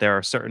different, but there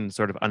are certain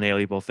sort of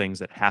unalienable things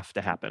that have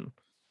to happen,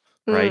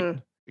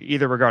 right?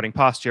 Either regarding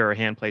posture or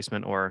hand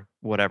placement or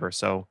whatever.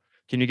 So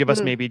can you give us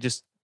maybe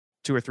just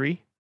 2 or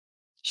 3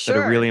 that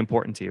are really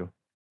important to you?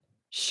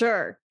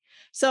 Sure.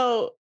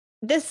 So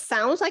this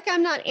sounds like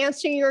I'm not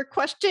answering your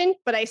question,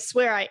 but I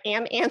swear I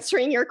am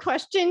answering your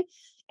question.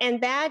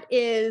 And that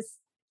is,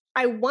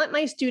 I want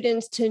my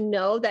students to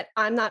know that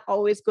I'm not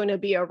always going to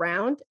be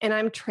around, and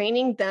I'm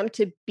training them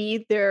to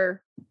be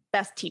their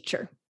best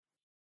teacher.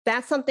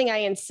 That's something I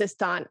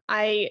insist on.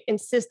 I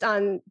insist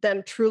on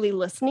them truly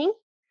listening.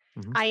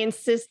 I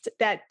insist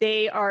that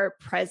they are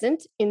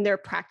present in their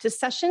practice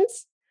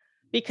sessions,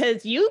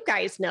 because you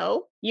guys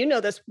know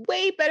this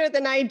way better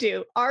than I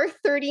do. Our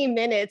 30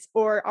 minutes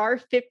or our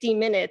 50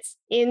 minutes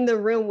in the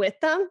room with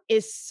them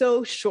is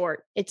so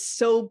short. It's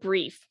so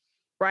brief,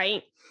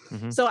 right?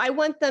 So I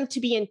want them to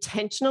be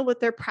intentional with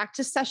their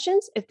practice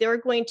sessions. If they're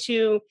going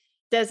to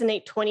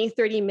designate 20,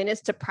 30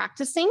 minutes to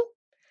practicing,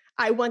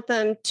 I want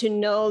them to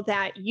know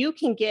that you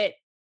can get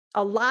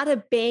a lot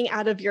of bang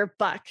out of your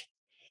buck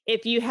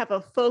if you have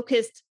a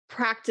focused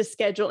practice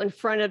schedule in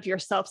front of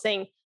yourself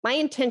saying, my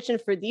intention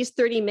for these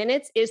 30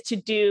 minutes is to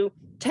do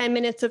 10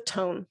 minutes of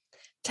tone,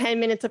 10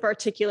 minutes of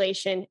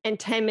articulation, and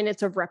 10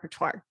 minutes of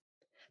repertoire.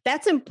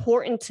 That's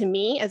important to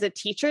me as a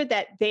teacher,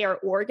 that they are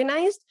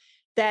organized,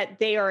 that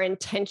they are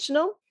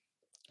intentional,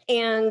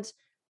 and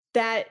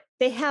that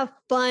they have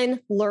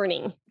fun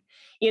learning.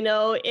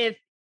 If,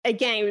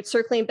 again,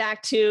 circling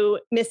back to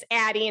Miss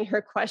Addie and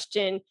her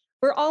question,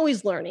 we're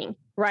always learning,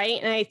 right?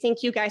 And I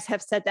think you guys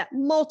have said that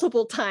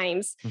multiple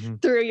times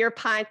through your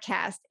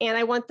podcast. And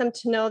I want them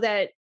to know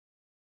that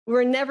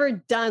we're never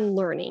done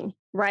learning,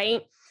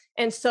 right?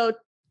 And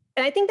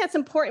I think that's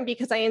important,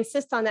 because I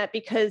insist on that,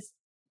 because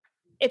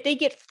if they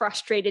get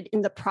frustrated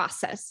in the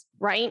process,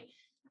 right?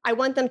 I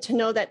want them to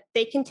know that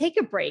they can take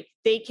a break.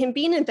 They can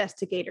be an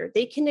investigator.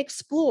 They can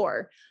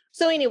explore.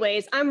 So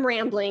anyways, I'm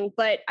rambling,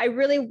 but I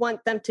really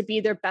want them to be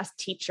their best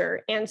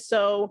teacher. And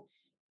so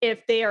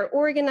if they are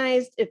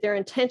organized, if they're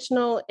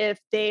intentional, if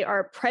they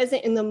are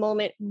present in the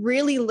moment,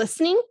 really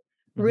listening,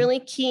 really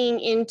keying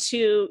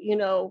into,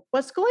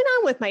 what's going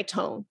on with my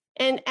tone,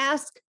 and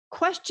ask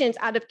questions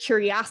out of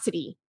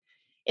curiosity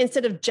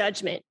instead of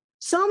judgment.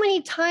 So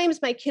many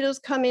times my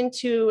kiddos come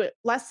into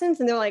lessons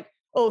and they're like,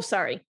 oh,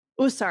 sorry.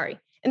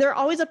 And they're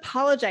always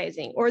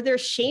apologizing, or they're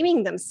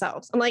shaming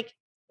themselves. I'm like,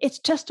 it's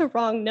just a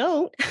wrong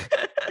note.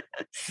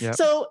 Yep.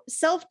 So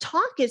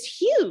self-talk is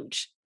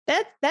huge.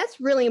 That's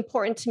really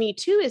important to me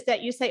too, is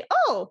that you say,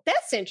 oh,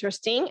 that's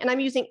interesting. And I'm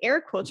using air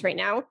quotes right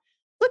now.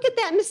 Look at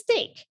that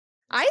mistake.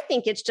 I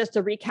think it's just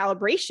a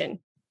recalibration,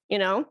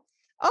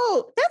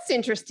 Oh, that's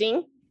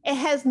interesting. It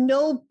has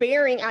no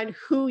bearing on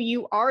who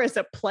you are as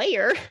a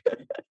player.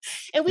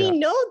 And we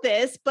know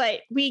this, but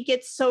we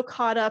get so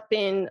caught up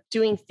in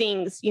doing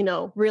things,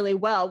 really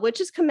well, which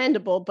is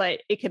commendable,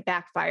 but it could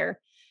backfire.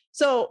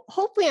 So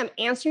hopefully I'm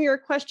answering your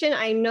question.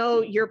 I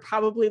know you're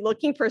probably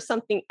looking for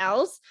something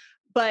else,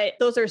 but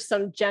those are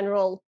some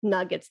general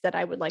nuggets that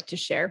I would like to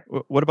share.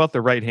 What about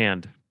the right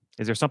hand?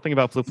 Is there something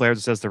about flute players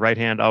that says the right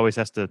hand always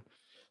has to,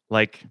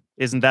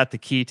 isn't that the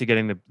key to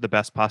getting the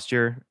best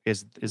posture?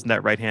 Isn't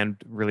that right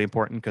hand really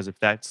important? Because if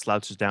that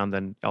slouches down,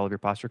 then all of your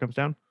posture comes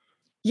down?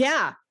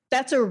 Yeah,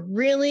 that's a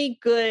really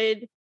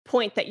good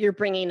point that you're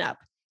bringing up.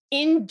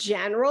 In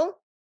general,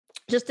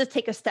 just to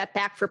take a step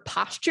back for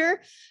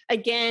posture,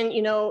 again,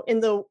 in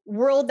the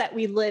world that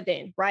we live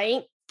in,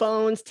 right?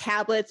 Phones,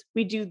 tablets,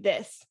 we do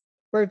this.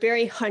 We're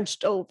very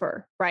hunched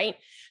over, right?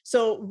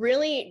 So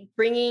really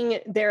bringing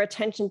their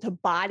attention to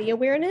body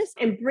awareness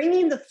and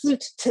bringing the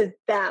flute to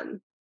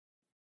them.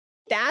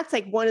 That's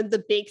one of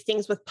the big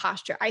things with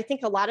posture. I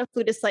think a lot of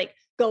flutists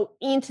go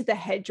into the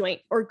head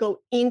joint or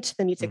go into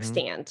the music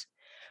stand.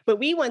 But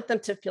we want them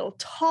to feel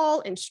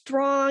tall and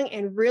strong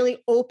and really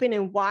open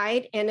and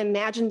wide, and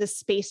imagine the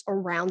space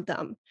around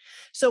them.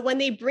 So when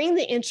they bring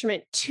the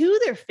instrument to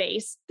their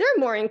face, they're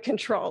more in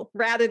control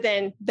rather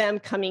than them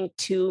coming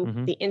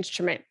to the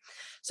instrument.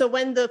 So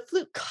when the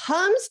flute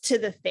comes to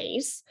the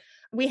face,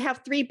 we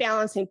have 3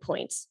 balancing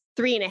points,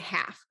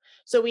 3.5.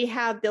 So we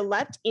have the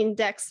left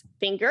index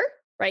finger,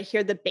 right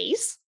here, the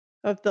base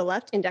of the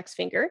left index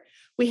finger.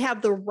 We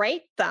have the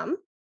right thumb,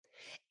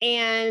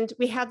 and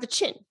we have the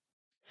chin.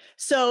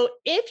 So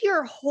if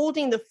you're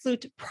holding the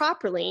flute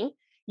properly,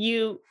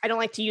 I don't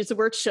like to use the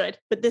word should,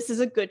 but this is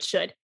a good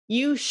should.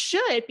 You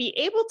should be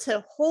able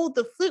to hold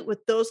the flute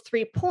with those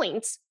 3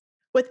 points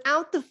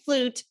without the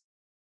flute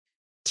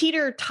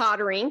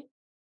teeter-tottering,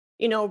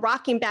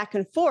 rocking back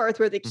and forth,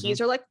 where the keys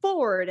are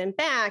forward and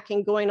back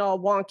and going all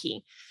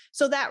wonky.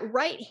 So that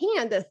right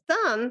hand, the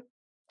thumb,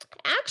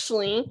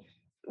 actually,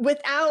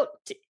 without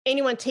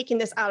anyone taking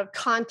this out of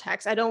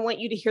context, I don't want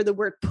you to hear the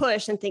word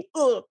push and think,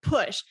 oh,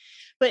 push.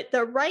 But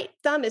the right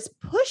thumb is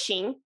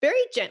pushing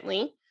very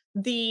gently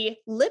the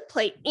lip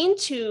plate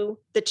into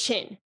the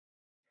chin.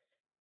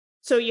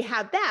 So you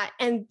have that.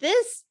 And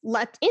this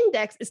left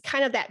index is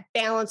kind of that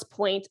balance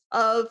point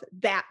of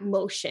that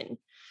motion.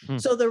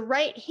 So the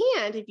right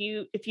hand, if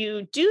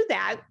you do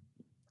that,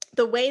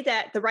 the way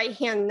that the right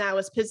hand now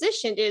is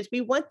positioned is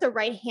we want the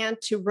right hand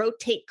to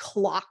rotate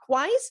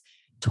clockwise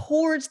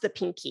towards the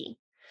pinky.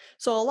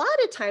 So a lot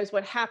of times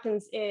what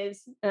happens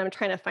is, and I'm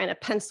trying to find a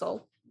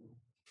pencil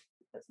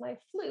because my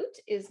flute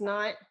is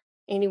not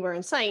anywhere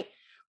in sight.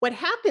 What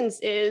happens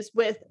is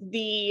with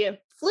the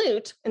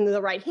flute in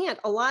the right hand,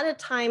 a lot of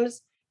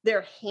times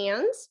their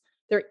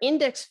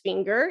index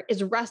finger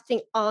is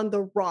resting on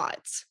the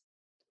rods.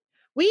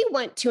 We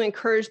want to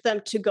encourage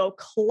them to go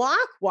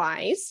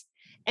clockwise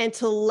and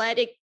to let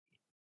it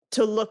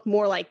to look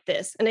more like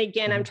this. And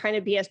again, I'm trying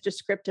to be as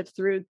descriptive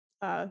through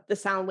the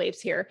sound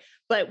waves here,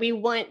 but we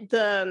want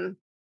the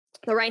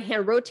right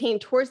hand rotating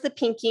towards the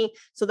pinky,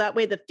 so that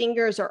way the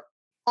fingers are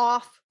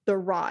off the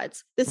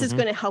rods. This is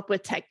going to help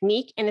with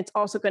technique, and it's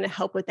also going to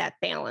help with that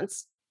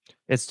balance.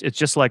 It's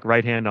just like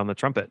right hand on the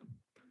trumpet.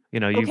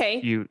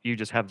 You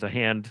just have the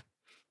hand,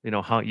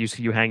 how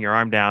you hang your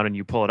arm down and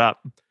you pull it up,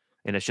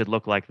 and it should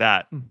look like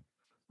that,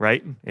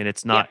 right? And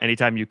it's not,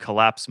 anytime you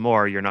collapse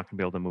more, you're not going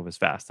to be able to move as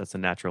fast. That's a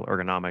natural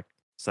ergonomic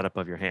setup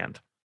of your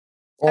hand.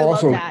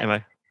 Also, I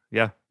love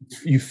that.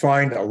 You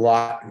find a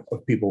lot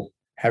of people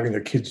having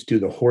their kids do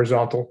the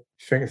horizontal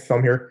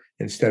thumb here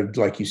instead of,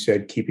 like you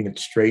said, keeping it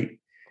straight.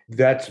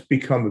 that's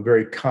become a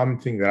very common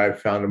thing that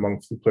I've found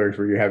among flute players,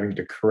 where you're having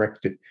to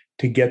correct it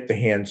to get the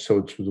hand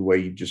so to the way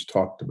you just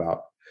talked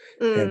about.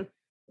 Mm.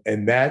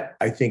 And that,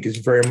 I think, is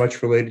very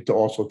much related to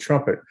also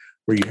trumpet,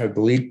 where you have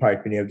the lead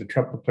pipe and you have the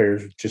trumpet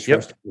players just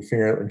resting the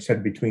finger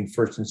instead between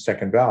first and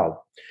second valve.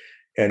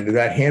 And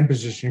that hand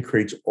position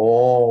creates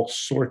all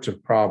sorts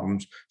of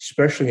problems,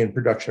 especially in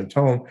production of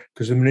tone,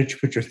 because the minute you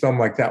put your thumb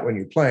like that when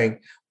you're playing,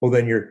 well,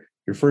 then you're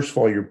first of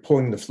all, you're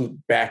pulling the flute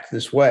back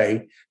this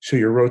way. So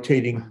you're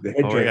rotating the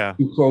head joint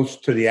too close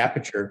to the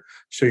aperture.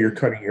 So you're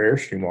cutting your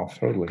airstream off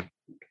totally.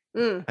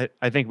 Mm.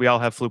 I think we all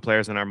have flute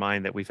players in our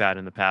mind that we've had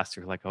in the past.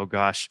 You're like, oh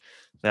gosh,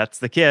 that's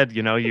the kid,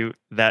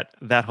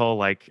 that whole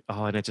like,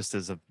 oh, and it just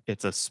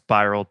it's a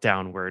spiral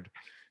downward.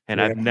 And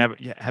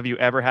have you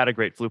ever had a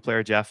great flute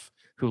player, Jeff,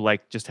 who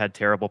like just had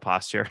terrible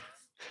posture?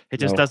 It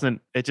just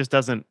doesn't,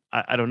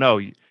 I don't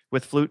know.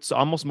 With flutes,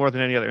 almost more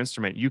than any other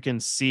instrument, you can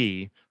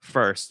see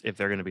first if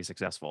they're going to be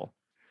successful.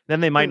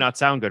 Then they might not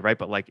sound good, right?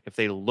 But like if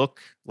they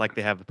look like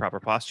they have the proper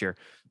posture,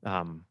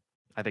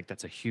 I think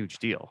that's a huge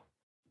deal.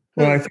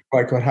 Well, I think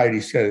like what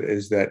Heidi said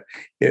is that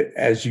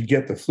as you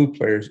get the flute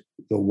players,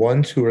 the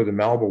ones who are the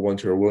malleable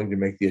ones who are willing to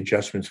make the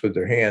adjustments with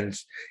their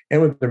hands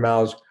and with their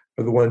mouths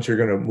are the ones who are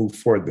going to move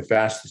forward the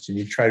fastest. And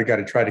you got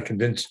to try to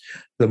convince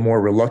the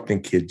more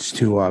reluctant kids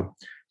to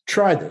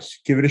try this,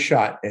 give it a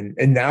shot. And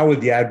now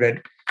with the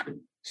advent,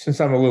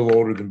 since I'm a little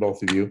older than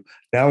both of you,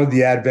 now with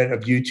the advent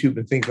of YouTube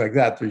and things like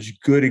that, there's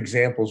good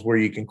examples where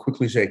you can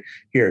quickly say,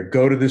 here,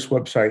 go to this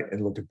website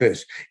and look at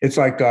this. It's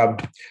like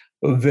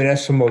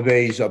Vanessa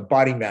Mauvais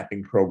body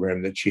mapping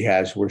program that she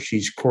has, where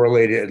she's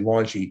correlated at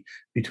Longy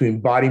between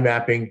body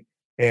mapping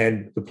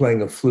and the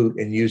playing of flute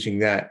and using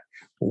that.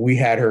 We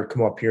had her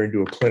come up here and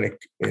do a clinic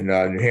in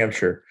New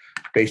Hampshire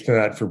based on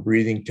that for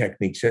breathing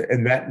techniques.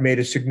 And that made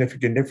a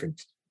significant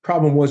difference.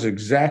 Problem was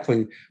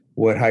exactly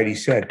what Heidi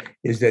said,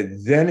 is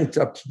that then it's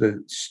up to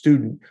the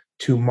student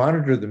to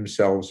monitor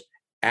themselves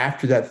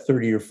after that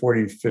 30 or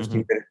 40, 50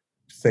 minute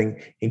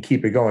thing and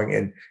keep it going.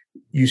 And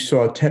you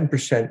saw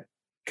 10%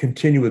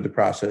 continue with the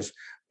process,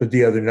 but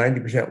the other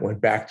 90% went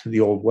back to the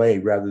old way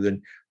rather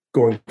than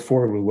going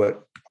forward with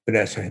what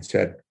Vanessa had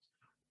said.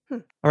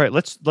 All right,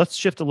 let's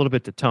shift a little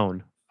bit to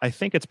tone. I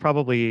think it's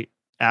probably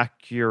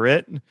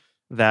accurate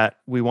that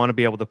we want to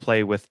be able to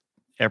play with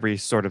every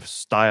sort of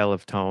style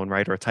of tone,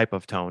 right? Or type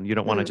of tone. You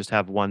don't want to just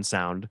have one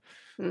sound.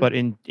 But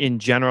in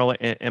general,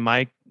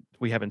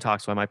 we haven't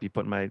talked, so I might be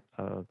putting my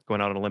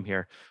going out on a limb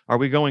here. Are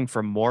we going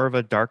for more of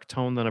a dark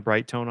tone than a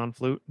bright tone on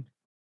flute?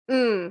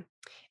 In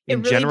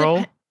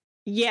general?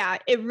 Yeah,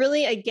 it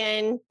really,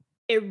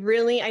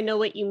 I know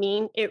what you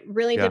mean. It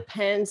really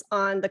depends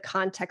on the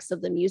context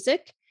of the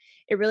music.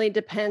 It really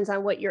depends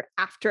on what you're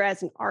after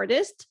as an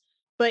artist.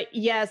 But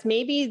yes,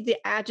 maybe the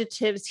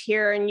adjectives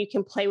here, and you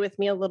can play with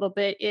me a little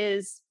bit,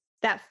 is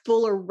that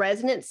fuller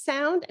resonant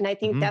sound. And I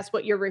think that's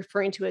what you're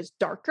referring to as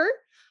darker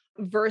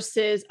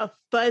versus a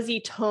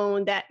fuzzy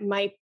tone that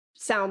might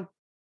sound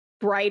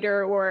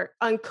brighter or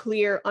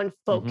unclear,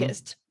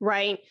 unfocused,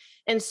 right?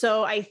 And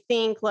so I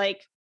think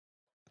like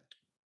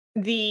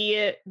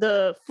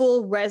the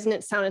full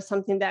resonant sound is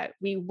something that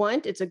we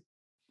want. It's a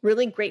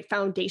really great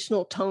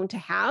foundational tone to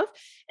have.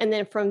 And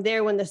then from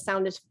there, when the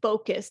sound is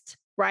focused,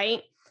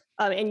 right?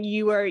 And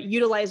you are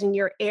utilizing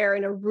your air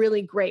in a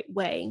really great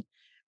way.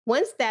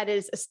 Once that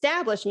is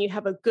established and you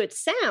have a good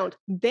sound,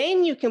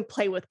 then you can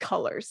play with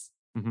colors.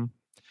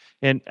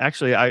 And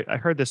actually, I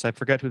heard this. I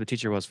forget who the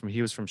teacher was from.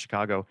 He was from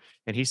Chicago,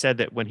 and he said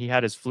that when he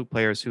had his flute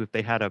players, who if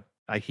they had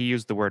he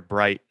used the word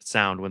bright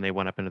sound when they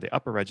went up into the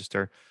upper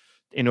register.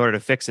 In order to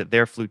fix it,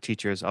 their flute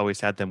teachers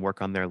always had them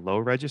work on their low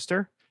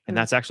register, and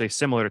that's actually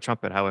similar to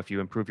trumpet. How if you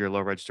improve your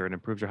low register and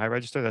improve your high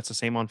register, that's the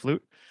same on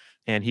flute.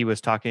 And he was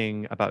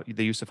talking about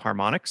the use of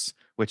harmonics,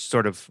 which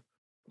sort of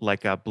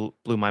like blew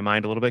my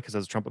mind a little bit, because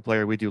as a trumpet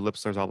player, we do lip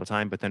slurs all the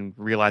time, but then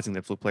realizing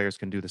that flute players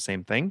can do the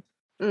same thing,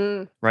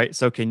 right?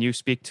 So can you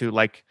speak to,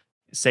 like,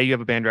 say you have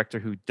a band director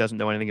who doesn't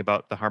know anything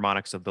about the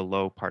harmonics of the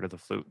low part of the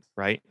flute,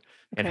 right?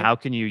 And how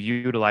can you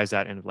utilize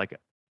that in like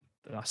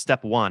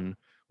step one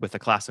with a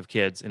class of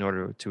kids in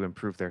order to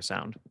improve their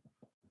sound?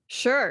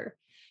 Sure.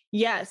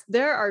 Yes,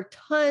 there are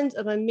tons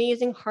of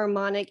amazing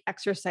harmonic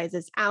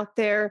exercises out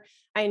there.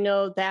 I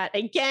know that,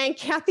 again,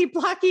 Kathy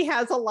Blocky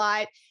has a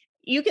lot.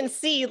 You can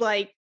see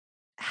like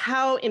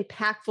how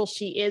impactful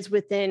she is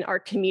within our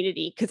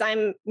community, because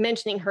I'm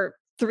mentioning her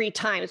 3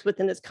 times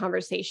within this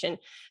conversation.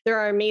 There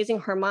are amazing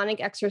harmonic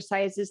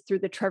exercises through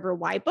the Trevor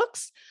Y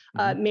books.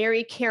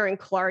 Mary Karen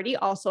Clardy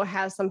also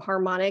has some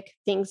harmonic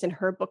things in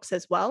her books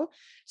as well.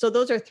 So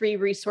those are 3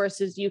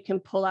 resources you can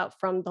pull out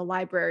from the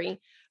library.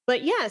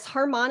 But yes,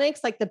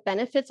 harmonics, like the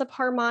benefits of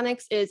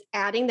harmonics is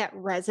adding that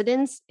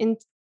resonance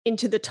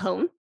into the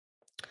tone.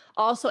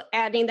 Also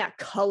adding that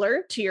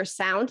color to your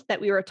sound that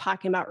we were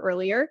talking about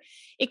earlier.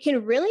 It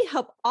can really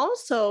help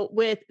also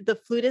with the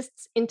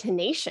flutist's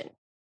intonation.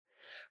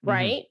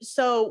 Right.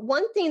 So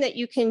one thing that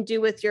you can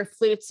do with your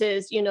flutes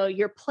is,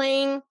 you're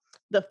playing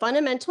the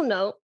fundamental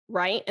note,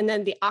 right? And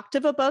then the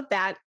octave above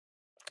that,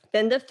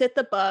 then the fifth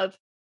above,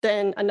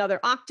 then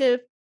another octave,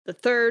 the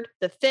third,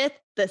 the fifth,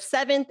 the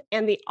seventh,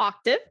 and the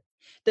octave,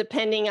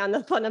 depending on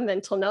the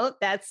fundamental note.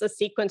 That's a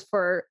sequence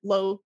for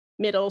low,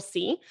 middle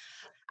C.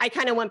 I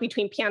kind of went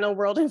between piano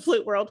world and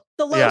flute world.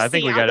 The low I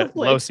think C we got on it.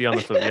 Low C on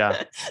the flute.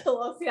 Yeah. The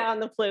low C on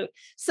the flute.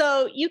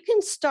 So you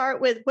can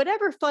start with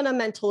whatever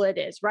fundamental it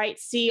is, right?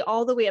 C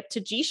all the way up to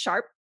G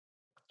sharp.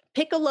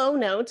 Pick a low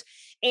note,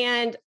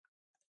 and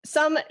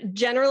some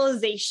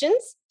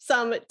generalizations,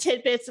 some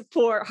tidbits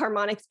for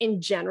harmonics in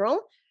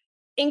general.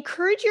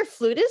 Encourage your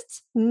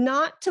flutists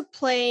not to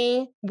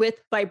play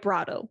with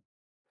vibrato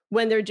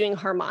when they're doing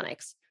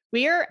harmonics.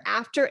 We are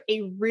after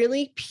a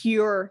really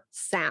pure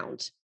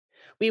sound.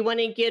 We want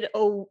to get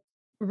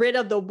rid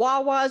of the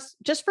wah-wahs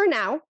just for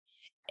now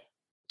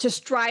to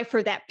strive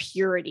for that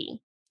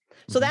purity.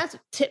 So that's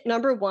tip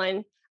number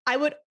one. I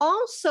would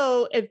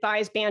also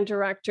advise band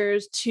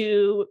directors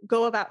to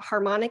go about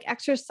harmonic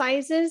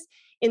exercises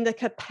in the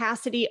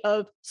capacity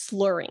of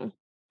slurring.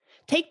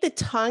 Take the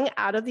tongue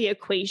out of the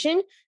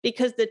equation,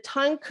 because the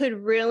tongue could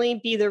really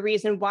be the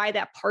reason why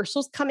that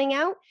partial's coming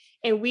out.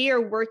 And we are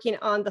working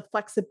on the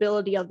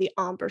flexibility of the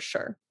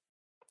embouchure.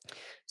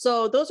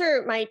 So those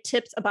are my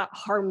tips about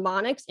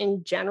harmonics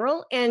in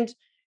general. And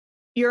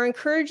you're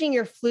encouraging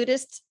your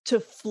flutists to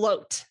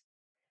float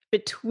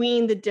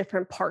between the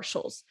different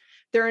partials.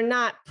 They're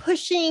not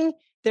pushing,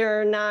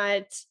 they're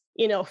not,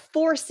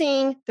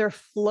 forcing, they're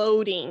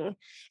floating.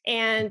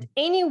 And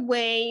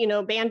anyway,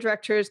 band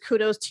directors,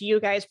 kudos to you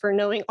guys for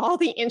knowing all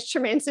the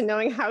instruments and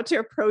knowing how to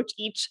approach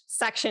each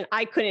section.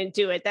 I couldn't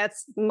do it.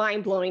 That's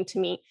mind-blowing to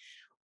me.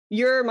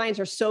 Your minds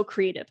are so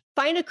creative.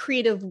 Find a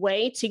creative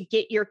way to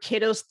get your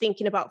kiddos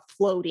thinking about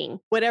floating,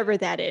 whatever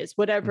that is,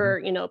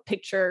 whatever,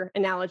 picture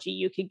analogy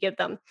you could give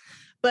them.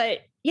 But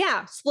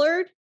yeah,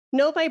 slurred,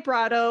 no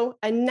vibrato,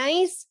 a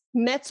nice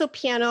mezzo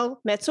piano,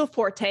 mezzo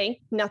forte,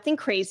 nothing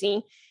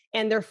crazy.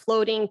 And they're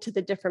floating to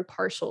the different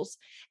partials.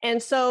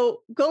 And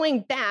so circling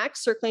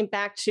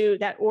back to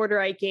that order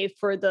I gave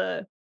for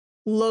the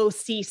low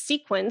C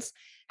sequence,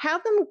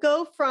 have them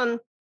go from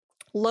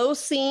low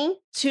C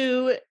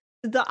to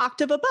the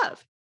octave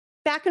above,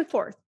 back and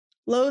forth,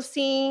 low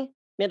C,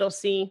 middle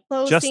C,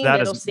 low C,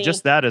 middle C.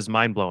 Just that is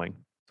mind blowing.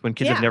 When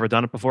kids have never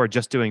done it before,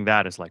 just doing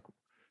that is like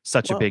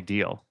such a big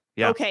deal.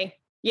 Yeah. Okay.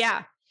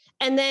 Yeah.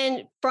 And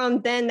then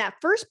from that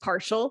first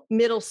partial,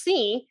 middle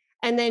C,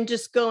 and then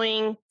just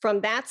going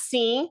from that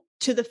C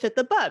to the fifth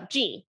above,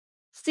 G,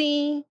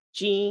 C,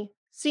 G,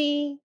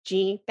 C,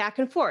 G, back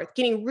and forth,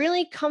 getting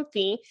really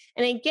comfy.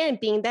 And again,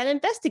 being that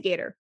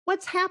investigator,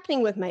 what's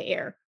happening with my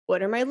air?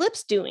 What are my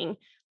lips doing?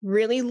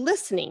 Really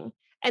listening.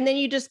 And then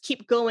you just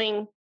keep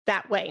going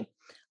that way.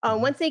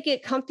 Once they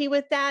get comfy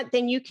with that,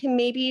 then you can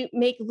maybe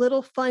make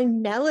little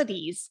fun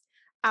melodies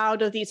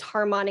out of these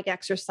harmonic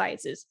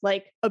exercises,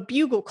 like a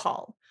bugle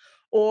call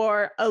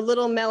or a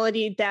little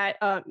melody that,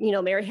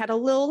 Mary had a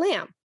little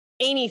lamb,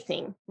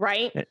 anything,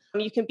 right?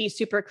 You can be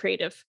super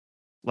creative.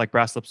 Like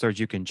brass lip slurs,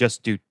 you can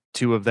just do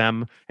 2 of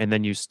them and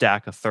then you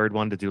stack a third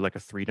one to do like a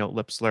 3-note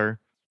lip slur.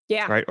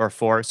 Yeah. Right. Or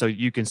 4. So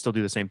you can still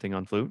do the same thing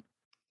on flute.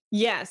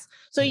 Yes.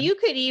 So you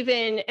could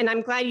even, and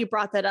I'm glad you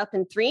brought that up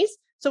in 3s.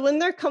 So when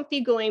they're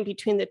comfy going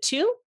between the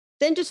 2,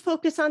 then just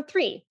focus on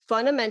 3,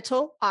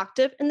 fundamental,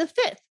 octave, and the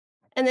 5th,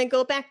 and then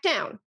go back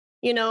down,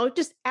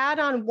 just add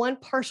on one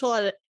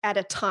partial at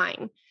a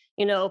time,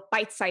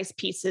 bite-sized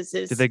pieces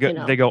is. Do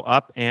they go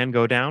up and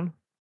go down?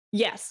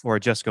 Yes. Or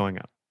just going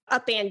up?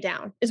 Up and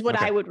down is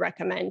what I would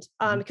recommend,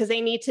 because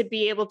they need to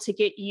be able to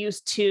get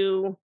used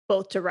to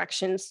both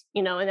directions,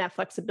 and that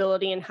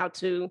flexibility and how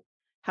to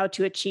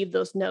achieve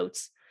those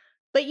notes.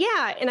 But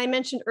yeah, and I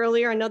mentioned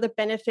earlier, another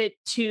benefit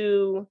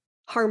to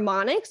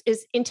harmonics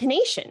is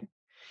intonation.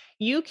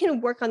 You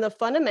can work on the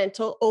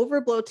fundamental,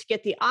 overblow to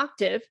get the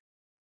octave,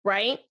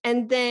 right?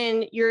 And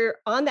then you're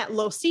on that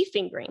low C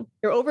fingering.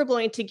 You're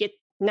overblowing to get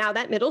now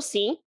that middle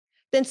C,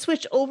 then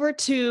switch over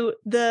to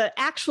the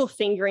actual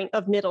fingering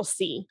of middle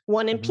C,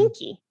 1 and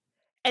pinky,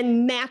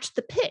 and match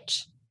the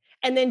pitch.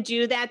 And then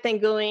do that, then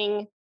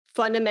going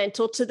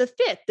fundamental to the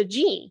 5th, the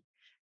G.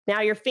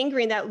 Now you're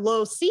fingering that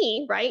low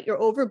C, right? You're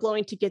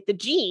overblowing to get the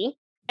G,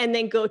 and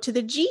then go to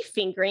the G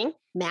fingering,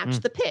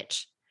 match the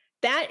pitch.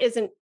 That is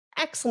an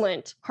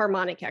excellent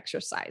harmonic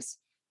exercise.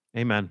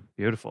 Amen.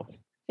 Beautiful.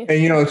 And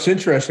it's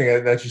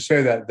interesting that you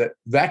say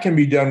that can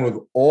be done with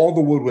all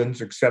the woodwinds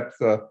except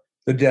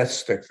the death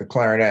stick, the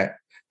clarinet,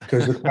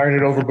 because the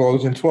clarinet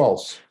overblows in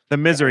 12ths. The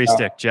misery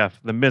stick, Jeff.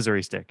 The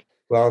misery stick.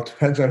 Well, it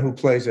depends on who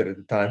plays it at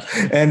the time.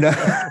 And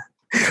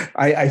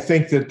I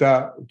think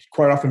that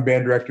quite often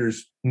band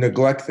directors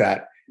neglect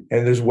that.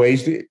 And there's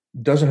ways that it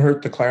doesn't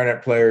hurt the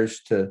clarinet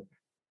players to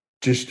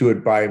just do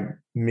it by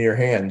mere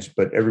hands,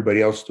 but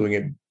everybody else doing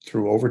it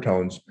through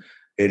overtones.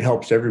 It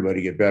helps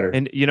everybody get better.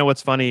 And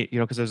what's funny,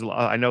 because there's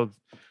I know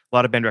a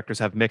lot of band directors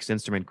have mixed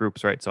instrument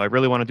groups, right? So I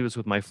really want to do this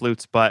with my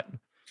flutes, but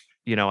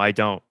I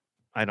don't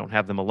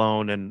have them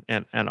alone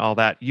and all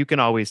that. You can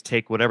always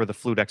take whatever the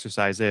flute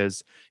exercise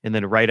is and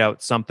then write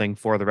out something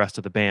for the rest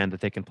of the band that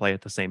they can play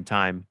at the same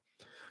time,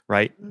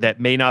 right? That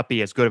may not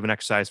be as good of an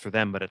exercise for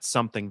them, but it's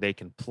something they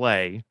can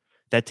play.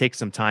 That takes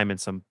some time and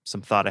some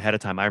thought ahead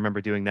of time. I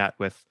remember doing that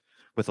with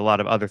with a lot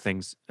of other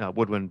things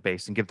woodwind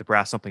based and give the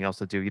brass something else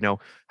to do.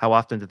 How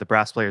often did the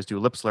brass players do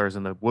lip slurs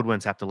and the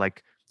woodwinds have to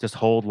like just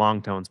hold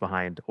long tones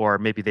behind, or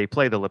maybe they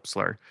play the lip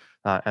slur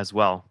as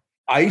well?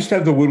 I used to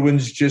have the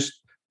woodwinds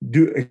just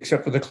do,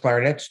 except for the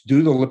clarinets,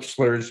 do the lip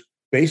slurs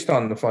based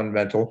on the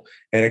fundamental,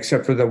 and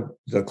except for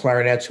the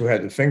clarinets who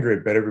had to finger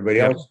it, but everybody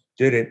else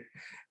did it,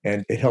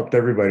 and it helped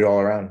everybody all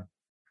around.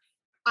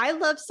 I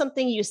love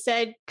something you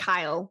said,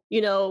 Kyle,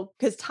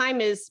 because time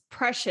is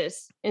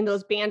precious in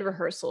those band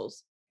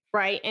rehearsals,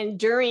 right? And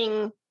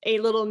during a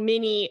little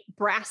mini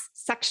brass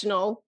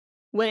sectional,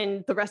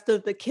 when the rest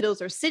of the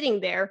kiddos are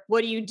sitting there,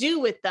 what do you do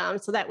with them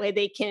so that way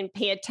they can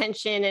pay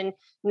attention and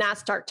not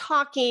start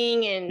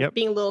talking and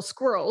being little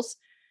squirrels?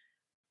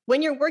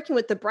 When you're working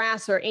with the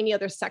brass or any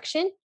other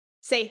section,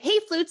 say, hey,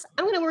 flutes,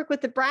 I'm going to work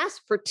with the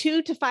brass for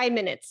 2 to 5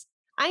 minutes.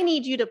 I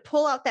need you to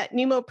pull out that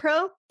Numo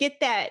Pro,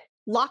 get that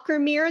locker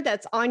mirror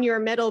that's on your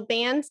metal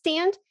band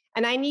stand,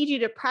 and I need you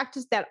to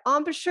practice that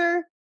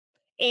embouchure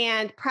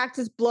and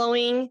practice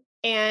blowing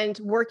and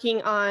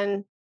working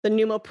on the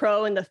Numo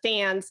Pro and the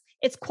fans.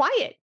 It's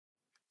quiet.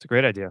 It's a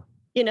great idea.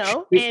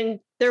 And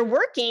they're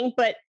working,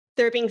 but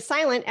they're being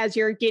silent as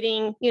you're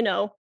getting,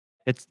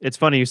 It's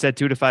funny. You said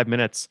 2 to 5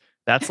 minutes.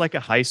 That's like a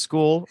high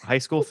school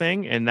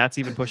thing. And that's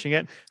even pushing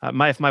it.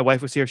 If my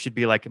wife was here, she'd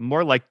be like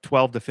more like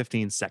 12 to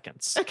 15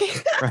 seconds. Okay.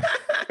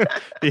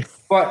 Yeah.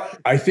 But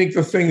I think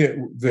the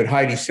thing that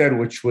Heidi said,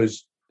 which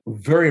was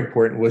very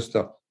important, was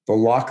the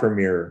locker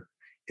mirror.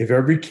 If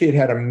every kid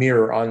had a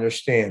mirror on their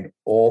stand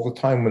all the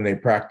time when they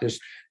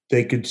practiced,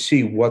 they could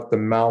see what the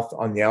mouth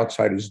on the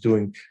outside is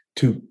doing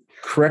to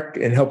correct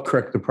and help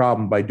correct the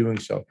problem by doing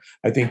so.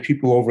 I think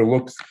people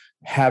overlook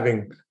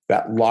having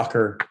that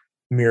locker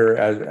mirror,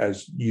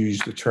 as you use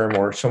the term,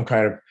 or some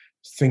kind of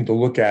thing to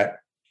look at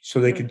so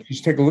they can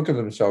just take a look at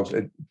themselves.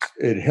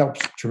 It helps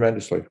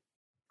tremendously.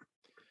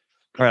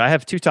 All right, I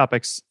have 2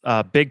 topics,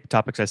 big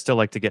topics I still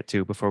like to get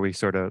to before we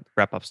sort of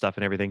wrap up stuff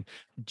and everything.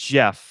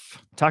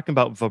 Jeff, talking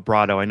about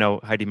vibrato, I know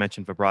Heidi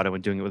mentioned vibrato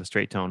and doing it with a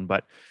straight tone,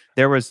 but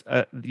there was,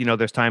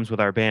 there's times with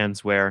our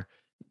bands where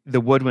the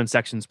woodwind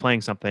section's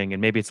playing something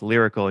and maybe it's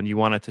lyrical and you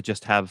want it to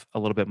just have a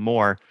little bit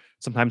more.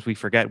 Sometimes we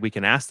forget we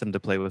can ask them to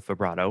play with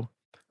vibrato,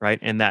 right?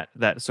 And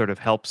that sort of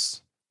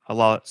helps a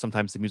lot,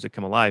 sometimes the music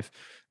come alive.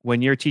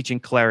 When you're teaching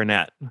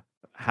clarinet,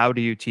 how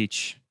do you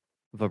teach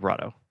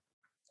vibrato?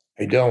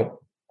 I don't.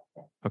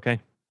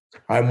 Okay.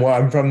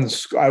 I'm from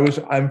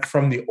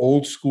the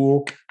old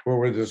school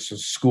where there's a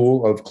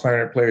school of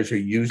clarinet players who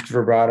used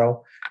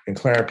vibrato and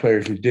clarinet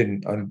players who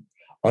didn't.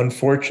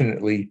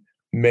 Unfortunately,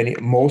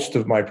 most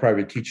of my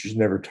private teachers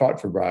never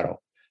taught vibrato.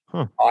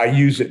 Huh. I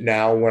use it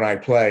now when I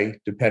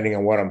play, depending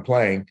on what I'm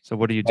playing. So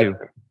what do you do?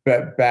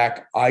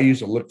 Back, I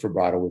use a lip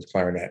vibrato with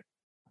clarinet.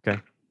 Okay.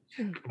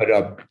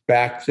 But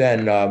back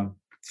then,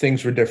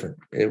 things were different.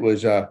 It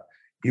was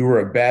you were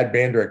a bad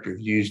band director if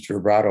you used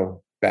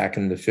vibrato back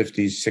in the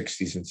 50s,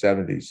 60s, and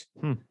 70s,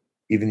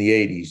 even the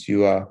 80s.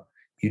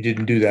 You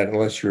didn't do that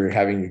unless you were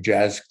having your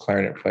jazz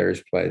clarinet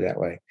players play that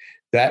way.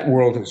 That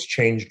world has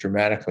changed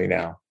dramatically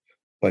now,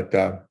 but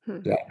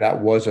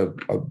that was a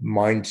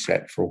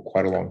mindset for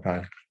quite a long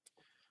time.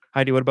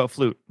 Heidi, what about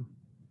flute?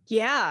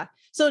 Yeah.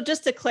 So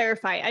just to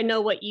clarify, I know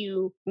what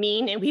you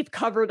mean, and we've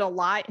covered a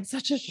lot in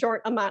such a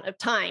short amount of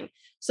time.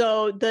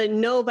 So the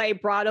no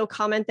vibrato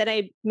comment that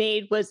I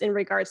made was in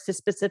regards to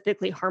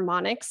specifically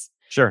harmonics.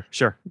 Sure.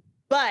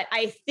 But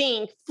I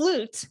think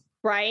flute,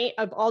 right,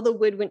 of all the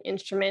woodwind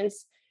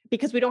instruments,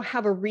 because we don't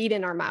have a reed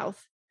in our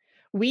mouth,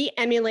 we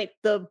emulate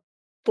the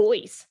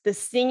voice, the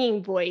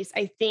singing voice,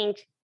 I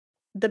think,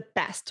 the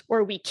best,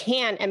 or we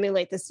can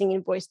emulate the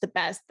singing voice the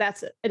best.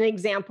 That's an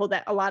example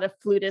that a lot of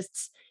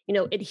flutists,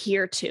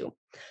 adhere to.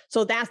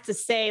 So that's to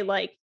say,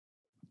 like,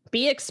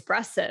 be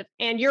expressive.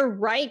 And you're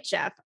right,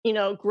 Jeff,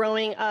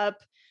 growing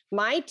up,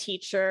 my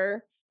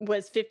teacher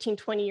was 15,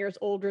 20 years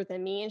older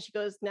than me. And she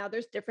goes, now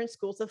there's different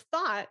schools of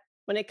thought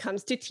when it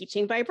comes to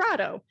teaching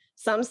vibrato.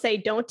 Some say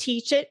don't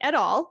teach it at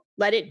all,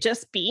 let it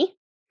just be.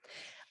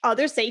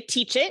 Others say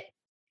teach it.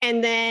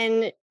 And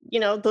then,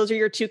 those are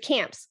your 2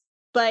 camps.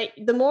 But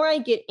the more I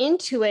get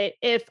into it,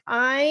 if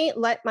I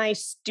let my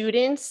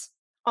students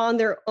on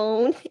their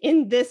own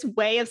in this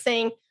way of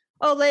saying,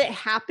 oh, let it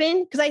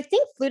happen. Because I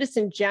think flutists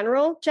in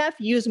general, Jeff,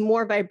 use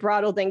more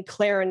vibrato than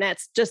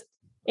clarinets just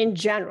in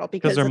general.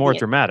 Because they're more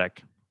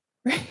dramatic.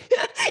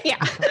 Yeah.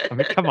 I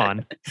mean, come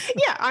on.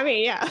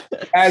 Yeah.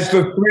 As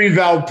the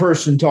 3-valve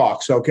person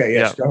talks. Okay,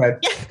 yes, Go ahead.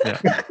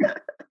 Yeah.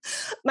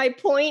 My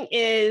point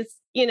is,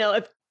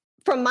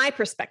 from my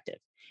perspective,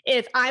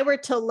 if I were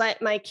to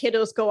let my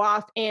kiddos go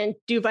off and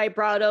do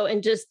vibrato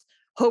and just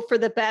hope for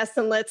the best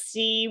and let's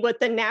see what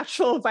the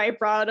natural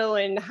vibrato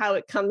and how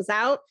it comes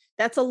out,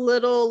 that's a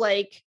little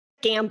like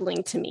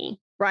gambling to me,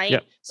 right? Yeah.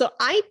 So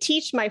I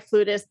teach my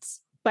flutists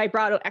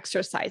vibrato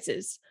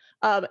exercises.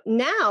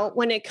 Now,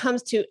 when it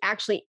comes to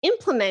actually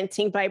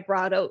implementing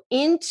vibrato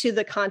into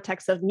the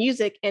context of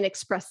music and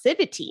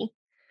expressivity,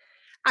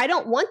 I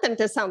don't want them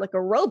to sound like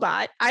a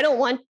robot. I don't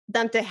want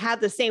them to have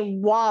the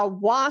same wah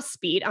wah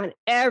speed on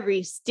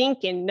every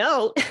stinking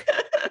note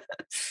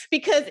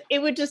because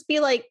it would just be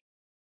like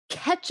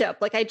ketchup.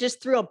 Like I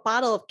just threw a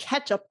bottle of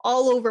ketchup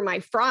all over my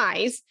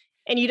fries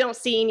and you don't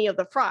see any of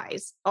the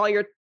fries. All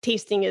you're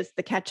tasting is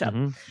the ketchup.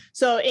 Mm-hmm.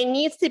 So it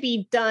needs to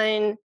be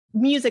done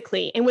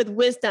musically and with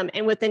wisdom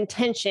and with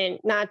intention,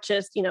 not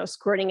just,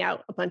 squirting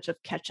out a bunch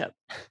of ketchup.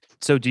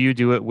 So do you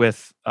do it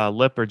with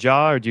lip or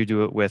jaw, or do you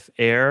do it with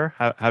air?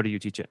 How do you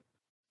teach it?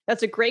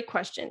 That's a great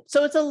question.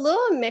 So it's a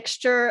little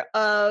mixture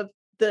of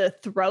the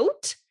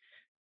throat.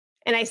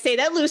 And I say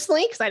that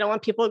loosely because I don't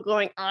want people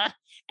going,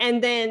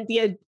 and then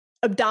the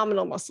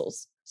abdominal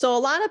muscles. So a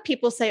lot of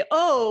people say,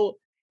 oh,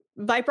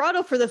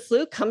 vibrato for the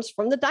flute comes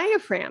from the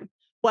diaphragm.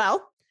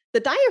 Well, the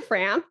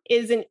diaphragm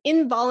is an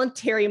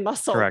involuntary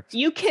muscle. Correct.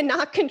 You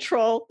cannot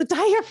control the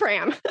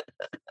diaphragm.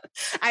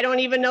 I don't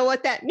even know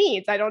what that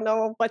means. I don't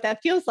know what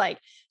that feels like.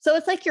 So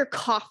it's like you're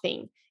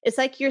coughing. It's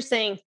like you're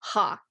saying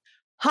ha,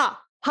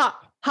 ha, ha,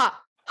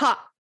 ha,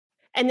 ha.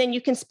 And then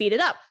you can speed it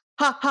up.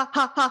 Ha, ha,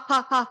 ha, ha,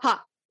 ha, ha,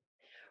 ha.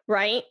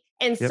 Right?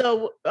 And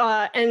so,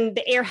 and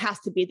the air has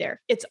to be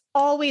there. It's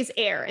always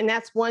air. And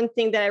that's one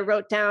thing that I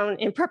wrote down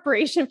in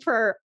preparation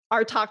for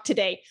our talk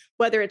today,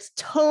 whether it's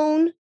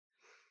tone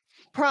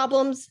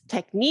problems,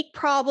 technique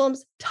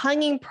problems,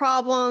 tonguing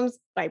problems,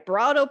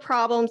 vibrato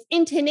problems,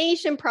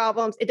 intonation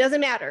problems, it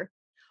doesn't matter.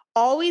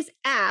 Always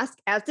ask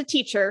as the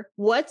teacher,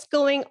 what's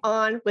going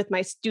on with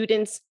my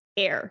student's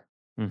air?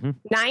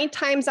 9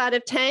 times out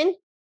of 10,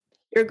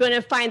 you're going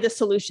to find the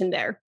solution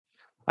there.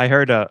 I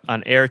heard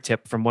an air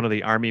tip from one of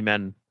the Army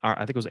men. I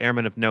think it was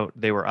Airmen of Note.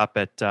 They were up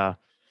at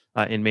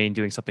in Maine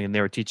doing something, and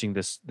they were teaching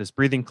this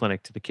breathing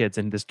clinic to the kids.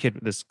 And this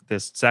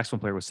saxophone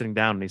player was sitting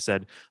down, and he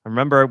said, "I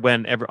remember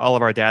when all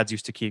of our dads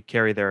used to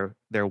carry their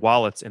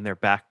wallets in their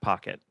back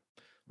pocket,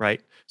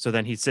 right? So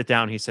then he'd sit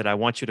down. He said, I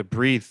want you to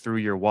breathe through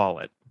your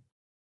wallet."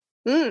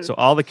 So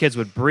all the kids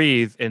would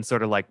breathe and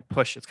sort of like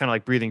push. It's kind of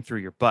like breathing through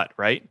your butt,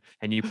 right?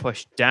 And you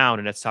push down,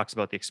 and it talks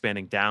about the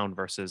expanding down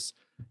versus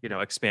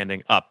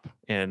expanding up.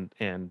 And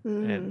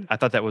I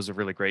thought that was a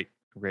really great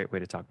way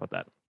to talk about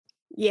that.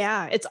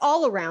 Yeah, it's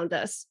all around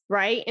us,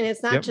 right? And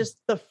it's not just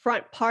the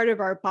front part of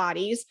our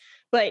bodies,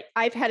 but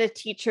I've had a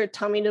teacher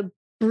tell me to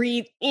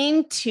breathe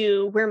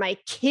into where my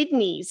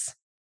kidneys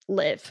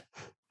live,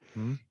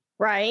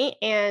 right?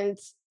 And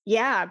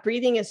yeah,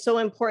 breathing is so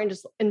important,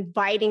 just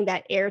inviting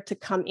that air to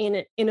come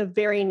in a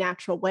very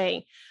natural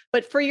way.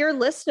 But for your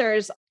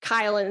listeners,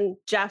 Kyle and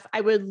Jeff,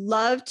 I would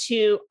love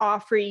to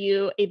offer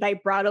you a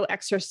vibrato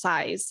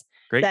exercise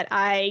that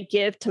I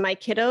give to my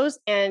kiddos.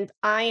 And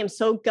I am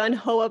so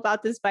gung-ho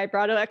about this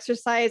vibrato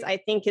exercise. I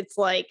think it's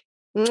like,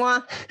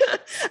 mwah.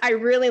 I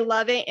really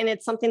love it. And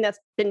it's something that's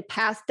been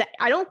passed down.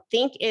 I don't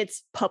think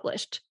it's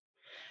published.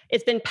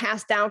 It's been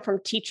passed down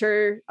from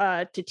teacher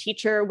to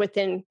teacher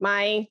within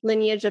my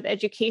lineage of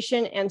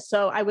education. And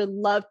so I would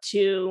love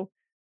to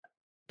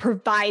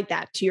provide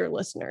that to your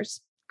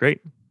listeners. Great.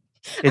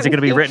 Is it going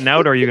to be written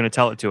out, or are you going to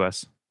tell it to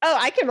us? Oh,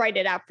 I can write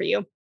it out for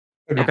you.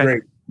 That'd be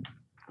great.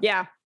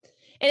 Yeah.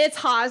 And it's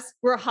haws.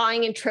 We're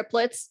hawing in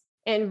triplets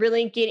and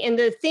really and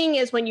the thing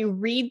is, when you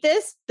read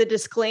this, the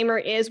disclaimer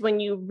is when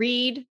you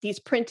read these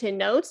printed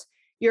notes,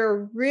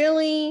 you're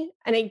really,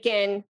 and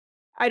again,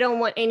 I don't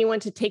want anyone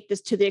to take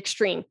this to the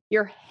extreme.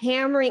 You're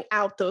hammering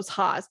out those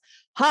haws.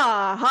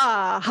 Ha,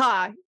 ha,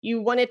 ha.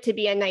 You want it to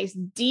be a nice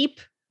deep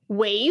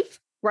wave,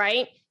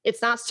 right?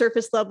 It's not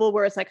surface level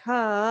where it's like,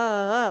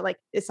 ha, like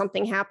is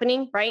something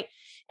happening, right?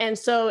 And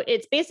so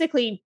it's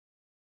basically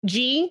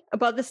G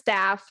above the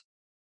staff,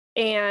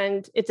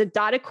 and it's a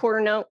dotted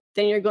quarter note.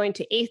 Then you're going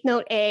to eighth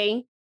note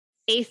A,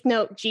 eighth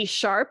note G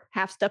sharp,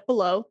 half step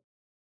below,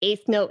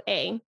 eighth note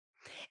A.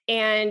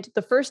 And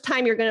the first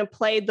time you're going to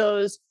play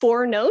those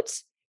 4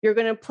 notes, you're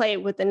going to play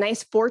with a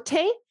nice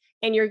forte,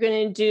 and you're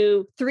going to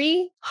do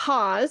 3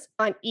 haws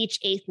on each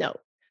eighth note.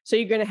 So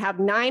you're going to have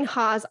 9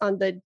 haws on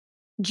the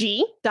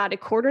G,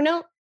 dotted quarter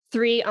note,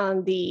 3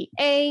 on the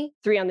A,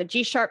 3 on the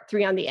G sharp,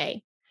 3 on the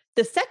A.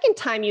 The second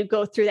time you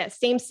go through that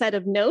same set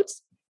of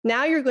notes,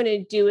 now you're going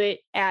to do it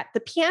at the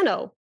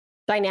piano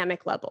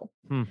dynamic level.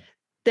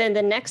 Then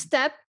the next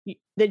step,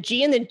 the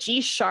G and the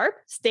G sharp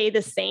stay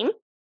the same,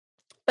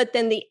 but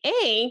then the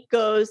A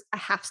goes a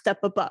half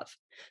step above.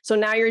 So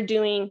now you're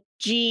doing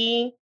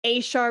G,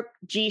 A sharp,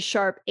 G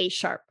sharp, A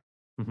sharp.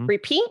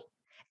 Repeat,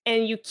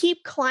 and you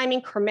keep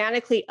climbing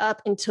chromatically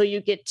up until you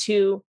get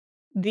to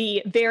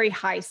the very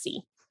high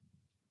C.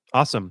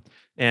 Awesome.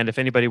 And if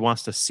anybody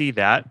wants to see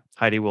that,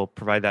 Heidi will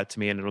provide that to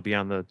me, and it'll be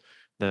on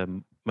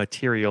the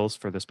materials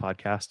for this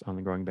podcast on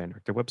the Growing Band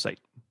Director website.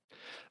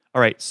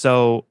 All right.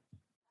 So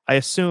I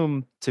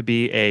assume to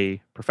be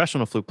a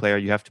professional flute player,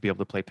 you have to be able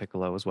to play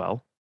piccolo as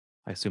well.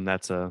 I assume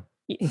that's a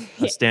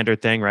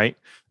standard thing, right?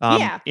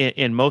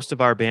 In most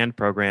of our band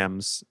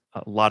programs,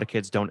 a lot of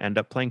kids don't end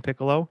up playing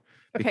piccolo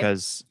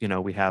because,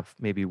 we have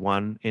maybe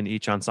one in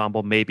each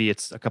ensemble. Maybe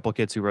it's a couple of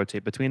kids who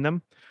rotate between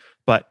them.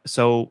 But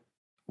so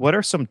what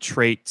are some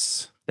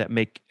traits that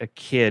make a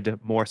kid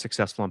more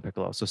successful in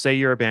piccolo? So say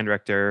you're a band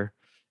director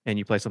and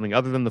you play something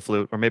other than the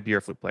flute, or maybe you're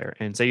a flute player,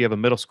 and say you have a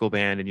middle school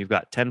band and you've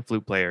got 10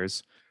 flute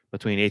players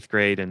between 8th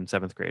grade and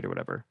 7th grade or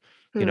whatever.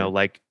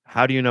 Like,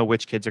 how do you know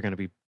which kids are going to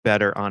be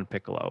better on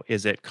piccolo?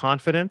 Is it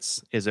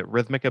confidence? Is it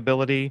rhythmic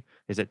ability?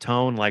 Is it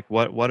tone? Like,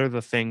 what are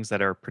the things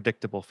that are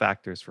predictable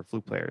factors for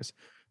flute players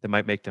that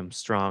might make them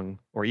strong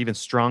or even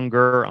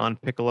stronger on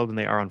piccolo than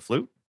they are on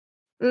flute?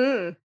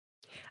 Mm.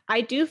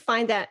 I do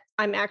find that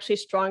I'm actually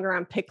stronger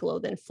on piccolo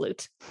than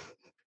flute.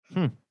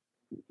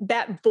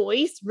 That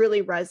voice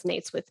really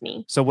resonates with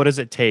me. So what does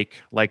it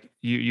take? Like,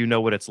 you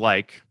know what it's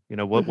like.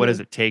 What does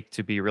it take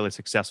to be really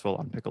successful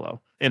on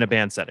piccolo in a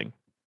band setting?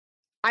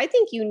 I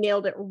think you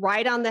nailed it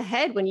right on the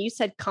head when you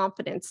said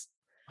confidence.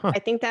 I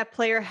think that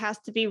player has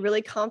to be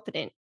really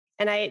confident.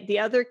 And the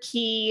other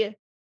key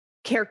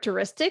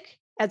characteristic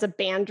as a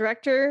band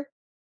director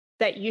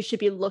that you should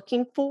be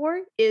looking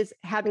for is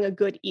having a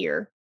good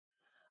ear.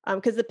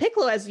 Because the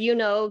piccolo, as you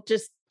know,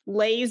 just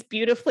lays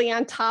beautifully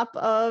on top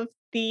of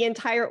the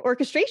entire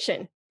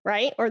orchestration,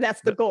 right? Or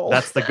that's the goal.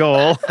 That's the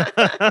goal.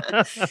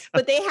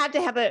 But they have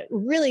to have a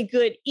really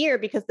good ear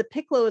because the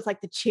piccolo is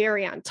like the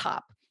cherry on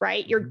top,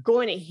 right? You're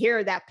going to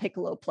hear that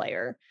piccolo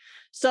player.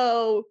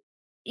 So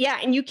yeah,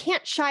 and you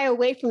can't shy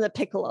away from the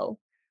piccolo,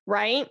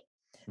 right?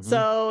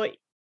 So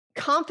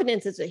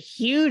confidence is a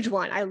huge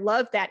one. I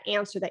love that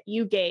answer that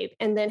you gave.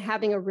 And then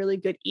having a really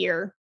good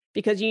ear,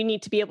 because you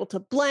need to be able to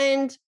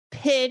blend,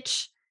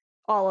 pitch,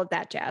 all of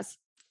that jazz.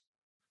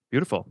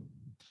 Beautiful.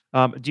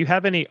 Do you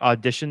have any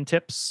audition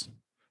tips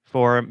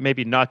for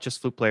maybe not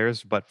just flute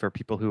players, but for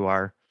people who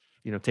are,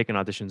 taking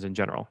auditions in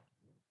general?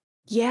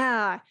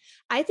 Yeah,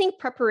 I think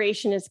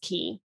preparation is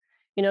key.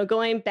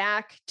 Going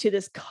back to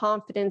this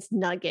confidence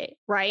nugget,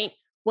 right?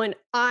 When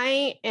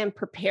I am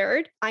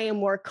prepared, I am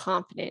more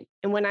confident.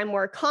 And when I'm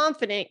more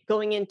confident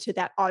going into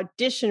that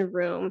audition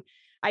room,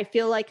 I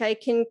feel like I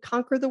can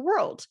conquer the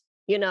world,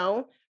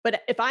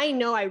 But if I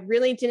know I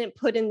really didn't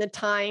put in the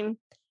time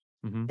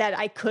that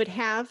I could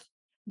have,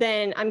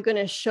 then I'm going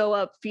to show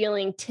up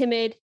feeling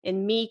timid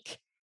and meek.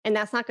 And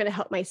that's not going to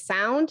help my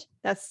sound.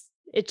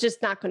 It's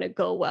just not going to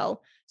go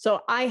well.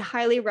 So I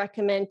highly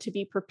recommend to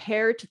be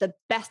prepared to the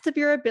best of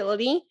your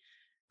ability.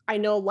 I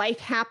know life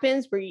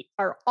happens. We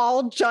are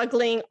all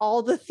juggling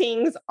all the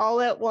things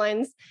all at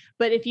once.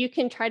 But if you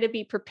can try to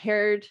be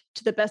prepared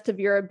to the best of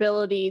your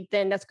ability,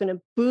 then that's going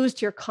to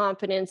boost your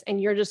confidence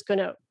and you're just going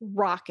to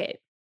rock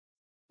it.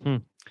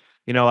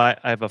 I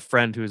have a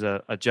friend who's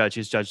a judge.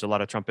 He's judged a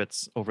lot of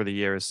trumpets over the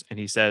years. And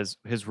he says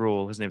his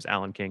name's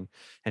Alan King.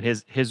 And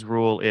his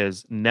rule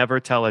is never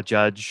tell a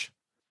judge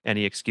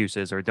any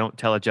excuses or don't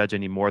tell a judge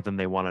any more than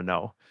they want to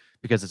know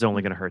because it's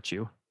only going to hurt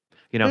you.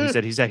 He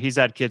said he's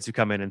had kids who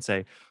come in and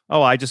say,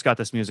 "Oh, I just got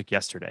this music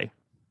yesterday,"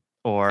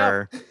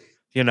 or,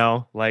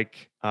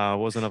 what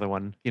was another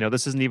one?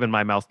 This isn't even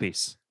my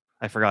mouthpiece.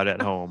 I forgot it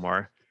at home,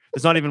 or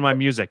it's not even my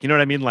music. You know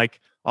what I mean? Like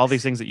all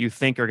these things that you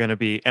think are going to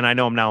be, and I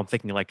know I'm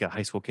thinking like a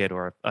high school kid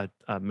or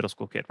a middle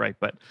school kid, right?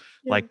 But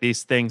like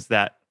these things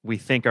that we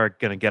think are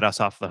going to get us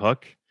off the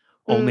hook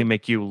only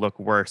make you look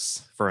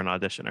worse for an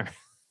auditioner.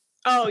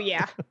 Oh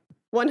yeah,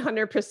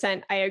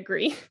 100%. I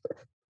agree.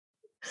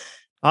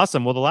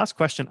 Awesome. Well, the last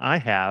question I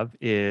have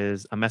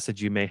is a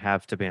message you may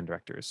have to band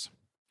directors.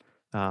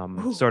 I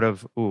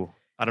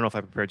don't know if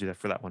I prepared you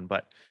for that one,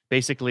 but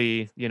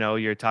basically,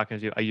 you're talking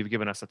to, you've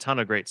given us a ton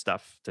of great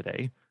stuff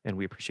today, and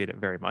we appreciate it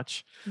very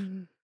much.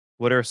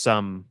 What are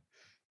some,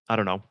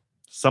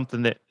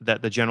 something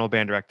that the general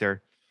band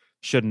director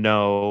should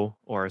know,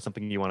 or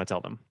something you want to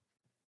tell them?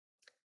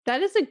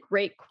 That is a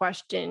great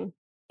question.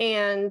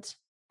 And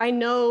I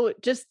know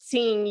just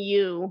seeing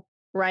you,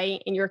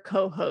 right, and your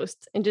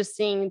co-host, and just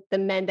seeing the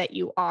men that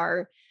you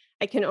are,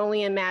 I can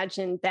only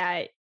imagine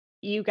that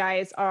you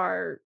guys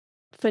are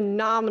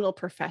phenomenal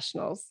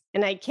professionals.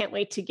 And I can't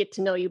wait to get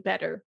to know you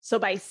better. So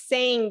by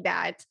saying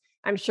that,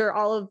 I'm sure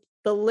all of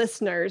the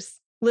listeners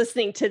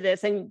listening to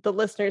this and the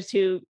listeners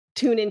who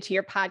tune into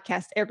your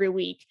podcast every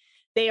week,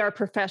 they are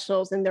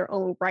professionals in their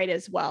own right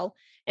as well.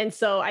 And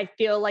so I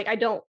feel like I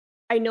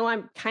know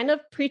I'm kind of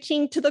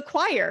preaching to the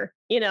choir,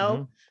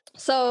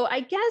 So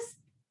I guess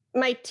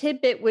my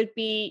tidbit would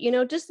be,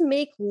 just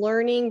make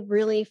learning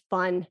really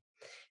fun,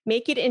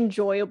 make it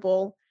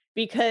enjoyable,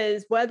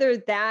 because whether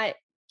that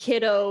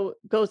kiddo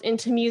goes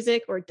into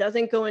music or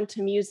doesn't go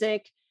into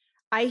music,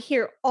 I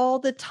hear all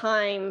the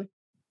time,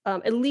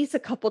 at least a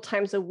couple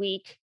times a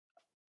week,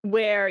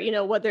 where,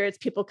 whether it's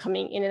people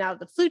coming in and out of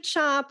the flute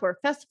shop or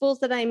festivals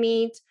that I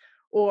meet,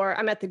 or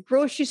I'm at the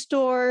grocery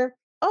store.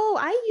 Oh,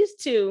 I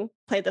used to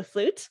play the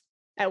flute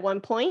at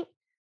one point,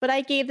 but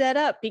I gave that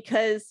up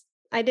because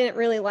I didn't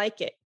really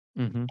like it.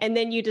 And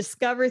then you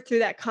discover through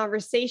that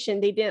conversation,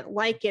 they didn't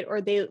like it,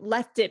 or they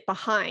left it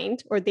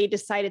behind, or they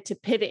decided to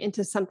pivot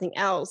into something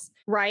else,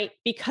 right?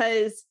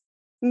 Because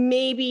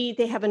maybe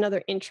they have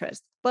another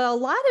interest. But a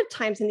lot of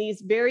times in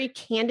these very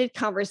candid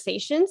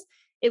conversations,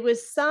 it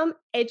was some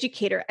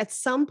educator at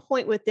some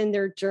point within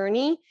their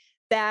journey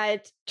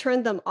that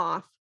turned them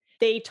off.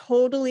 They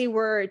totally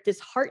were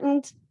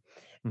disheartened.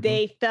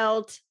 They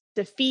felt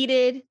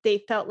defeated.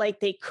 They felt like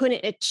they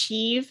couldn't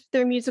achieve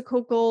their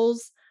musical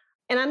goals.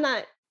 And I'm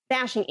not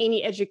bashing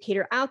any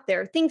educator out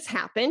there. Things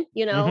happen,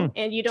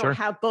 and you don't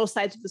have both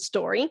sides of the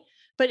story.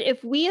 But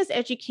if we as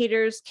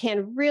educators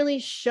can really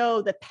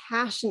show the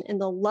passion and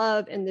the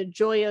love and the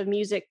joy of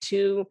music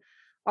to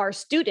our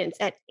students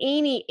at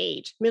any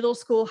age, middle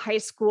school, high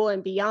school,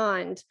 and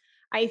beyond,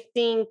 I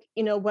think,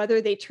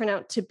 whether they turn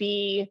out to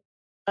be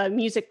a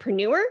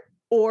musicpreneur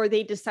or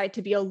they decide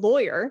to be a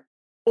lawyer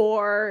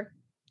or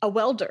a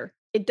welder,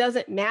 it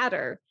doesn't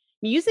matter.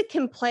 Music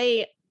can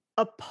play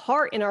a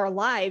part in our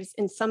lives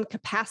in some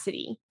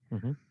capacity,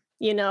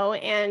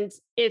 and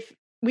if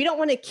we don't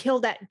want to kill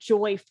that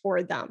joy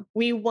for them,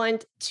 we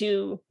want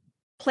to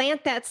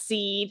plant that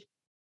seed,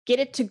 get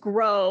it to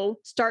grow,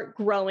 start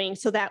growing,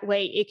 so that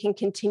way it can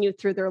continue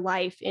through their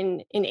life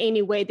in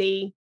any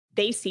way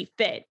they see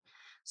fit.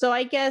 So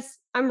I guess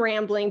I'm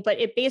rambling, but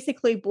it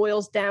basically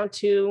boils down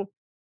to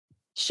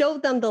show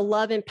them the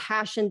love and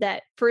passion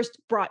that first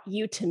brought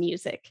you to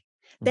music.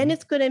 Then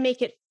it's going to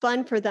make it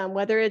fun for them,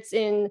 whether it's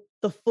in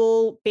the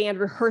full band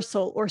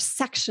rehearsal or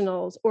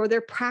sectionals or their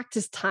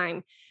practice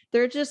time.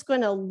 They're just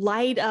going to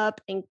light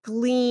up and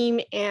gleam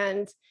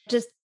and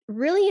just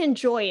really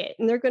enjoy it.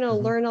 And they're going to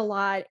learn a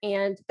lot.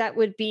 And that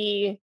would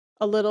be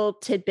a little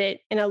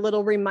tidbit and a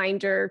little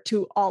reminder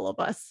to all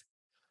of us.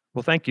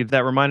 Well, thank you.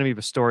 That reminded me of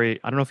a story.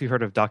 I don't know if you've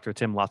heard of Dr.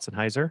 Tim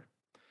Lotzenheiser.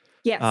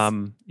 Yes.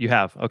 You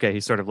have. Okay.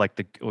 He's sort of like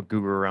the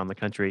guru around the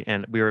country.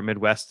 And we were at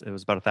Midwest. It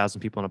was about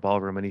 1,000 people in a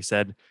ballroom. And he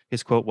said,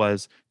 his quote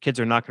was, "Kids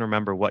are not going to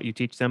remember what you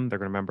teach them. They're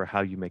going to remember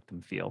how you make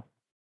them feel."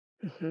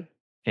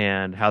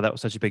 And how that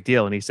was such a big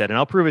deal. And he said, and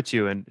I'll prove it to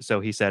you. And so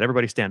he said,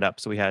 everybody stand up.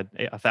 So we had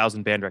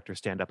 1,000 band directors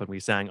stand up and we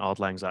sang Auld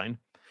Lang Syne.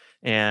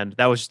 And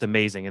that was just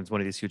amazing. And it's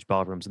one of these huge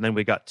ballrooms. And then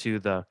we got to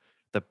the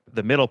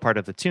middle part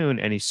of the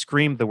tune and he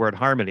screamed the word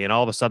harmony. And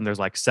all of a sudden there's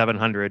like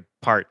 700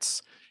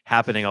 parts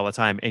happening all the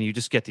time. And you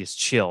just get these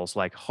chills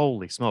like,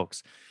 holy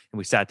smokes. And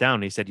we sat down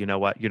and he said, you know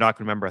what? You're not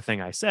going to remember a thing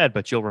I said,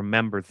 but you'll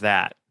remember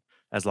that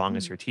as long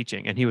as you're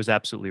teaching. And he was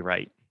absolutely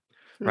right.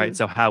 Right.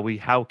 So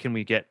how can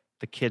we get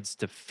the kids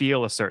to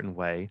feel a certain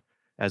way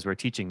as we're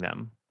teaching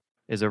them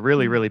is a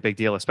really, really big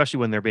deal, especially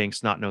when they're being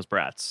snot-nosed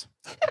brats.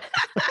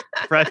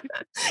 Right?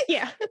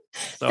 Yeah.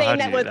 So saying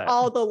that with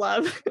all the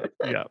love.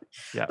 Yeah.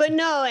 But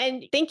no,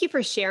 and thank you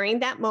for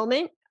sharing that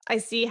moment. I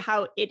see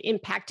how it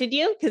impacted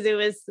you because it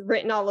was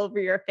written all over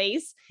your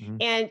face.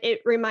 And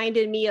it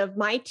reminded me of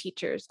my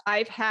teachers.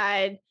 I've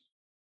had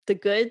the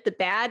good, the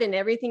bad, and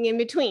everything in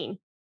between,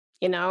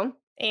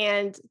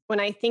 And when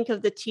I think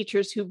of the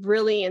teachers who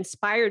really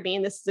inspired me,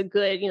 and this is a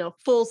good,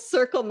 full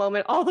circle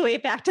moment all the way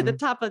back to the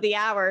top of the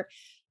hour.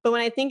 But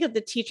when I think of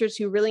the teachers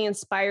who really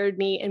inspired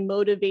me and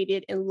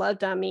motivated and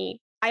loved on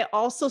me, I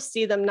also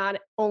see them not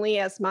only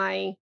as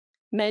my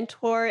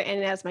mentor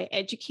and as my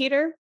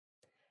educator,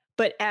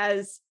 but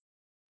as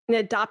an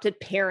adopted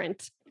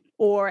parent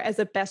or as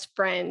a best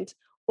friend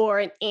or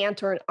an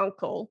aunt or an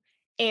uncle.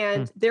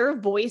 And their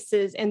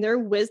voices and their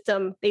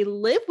wisdom, they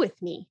live with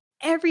me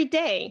every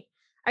day.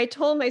 I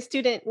told my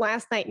student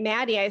last night,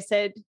 Maddie, I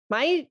said,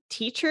 my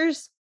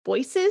teachers'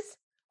 voices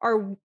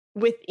are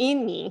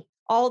within me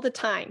all the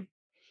time.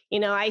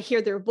 I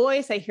hear their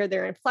voice, I hear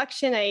their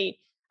inflection,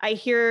 I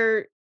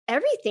hear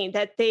everything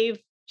that they've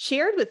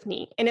shared with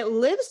me, and it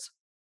lives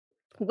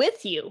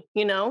with you,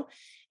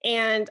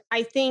 And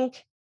I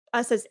think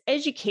us as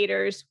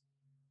educators,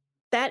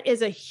 that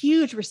is a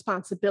huge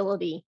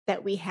responsibility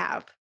that we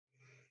have,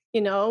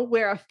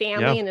 where a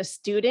family and a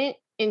student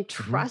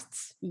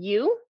entrusts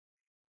you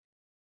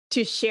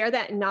to share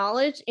that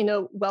knowledge in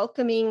a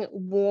welcoming,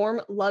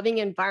 warm, loving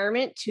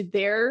environment to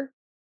their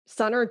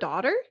son or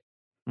daughter.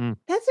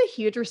 That's a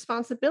huge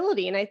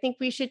responsibility. And I think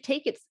we should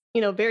take it,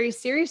 very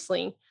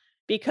seriously,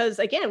 because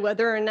again,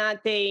 whether or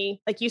not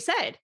they, like you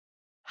said,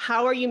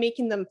 how are you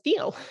making them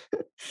feel?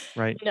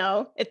 Right.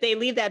 If they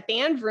leave that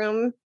band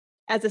room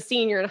as a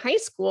senior in high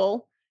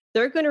school,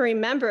 they're going to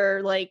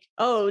remember like,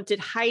 oh, did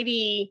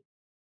Heidi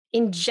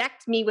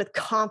inject me with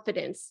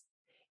confidence?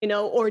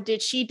 Or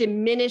did she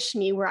diminish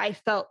me where I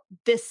felt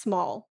this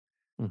small?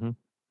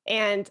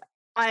 And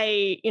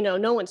I,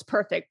 no one's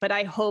perfect, but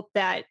I hope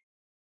that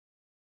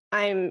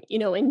I'm,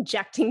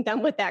 injecting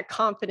them with that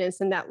confidence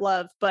and that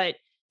love. But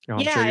I'm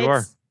sure you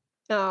are.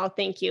 Oh,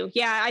 thank you.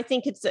 Yeah, I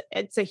think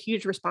it's a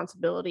huge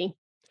responsibility.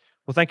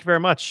 Well, thank you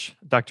very much,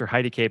 Dr.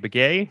 Heidi K.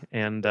 Begay,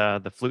 and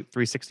the Flute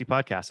 360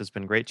 podcast. It's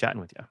been great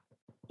chatting with you.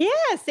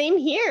 Yeah, same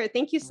here.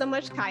 Thank you so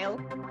much, Kyle.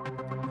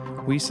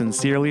 We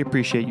sincerely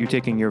appreciate you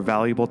taking your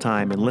valuable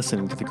time and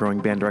listening to the Growing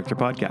Band Director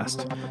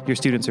podcast. Your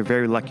students are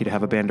very lucky to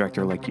have a band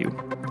director like you.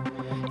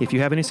 If you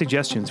have any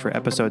suggestions for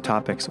episode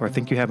topics or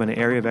think you have an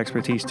area of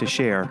expertise to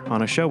share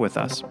on a show with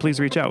us, please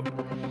reach out.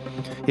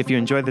 If you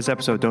enjoyed this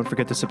episode, don't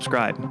forget to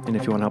subscribe. And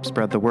if you want to help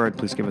spread the word,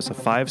 please give us a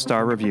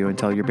 5-star review and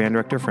tell your band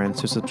director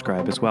friends to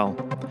subscribe as well.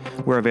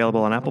 We're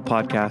available on Apple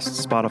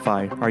Podcasts,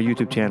 Spotify, our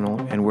YouTube channel,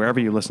 and wherever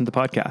you listen to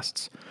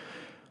podcasts.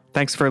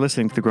 Thanks for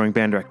listening to The Growing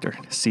Band Director.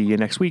 See you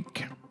next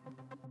week.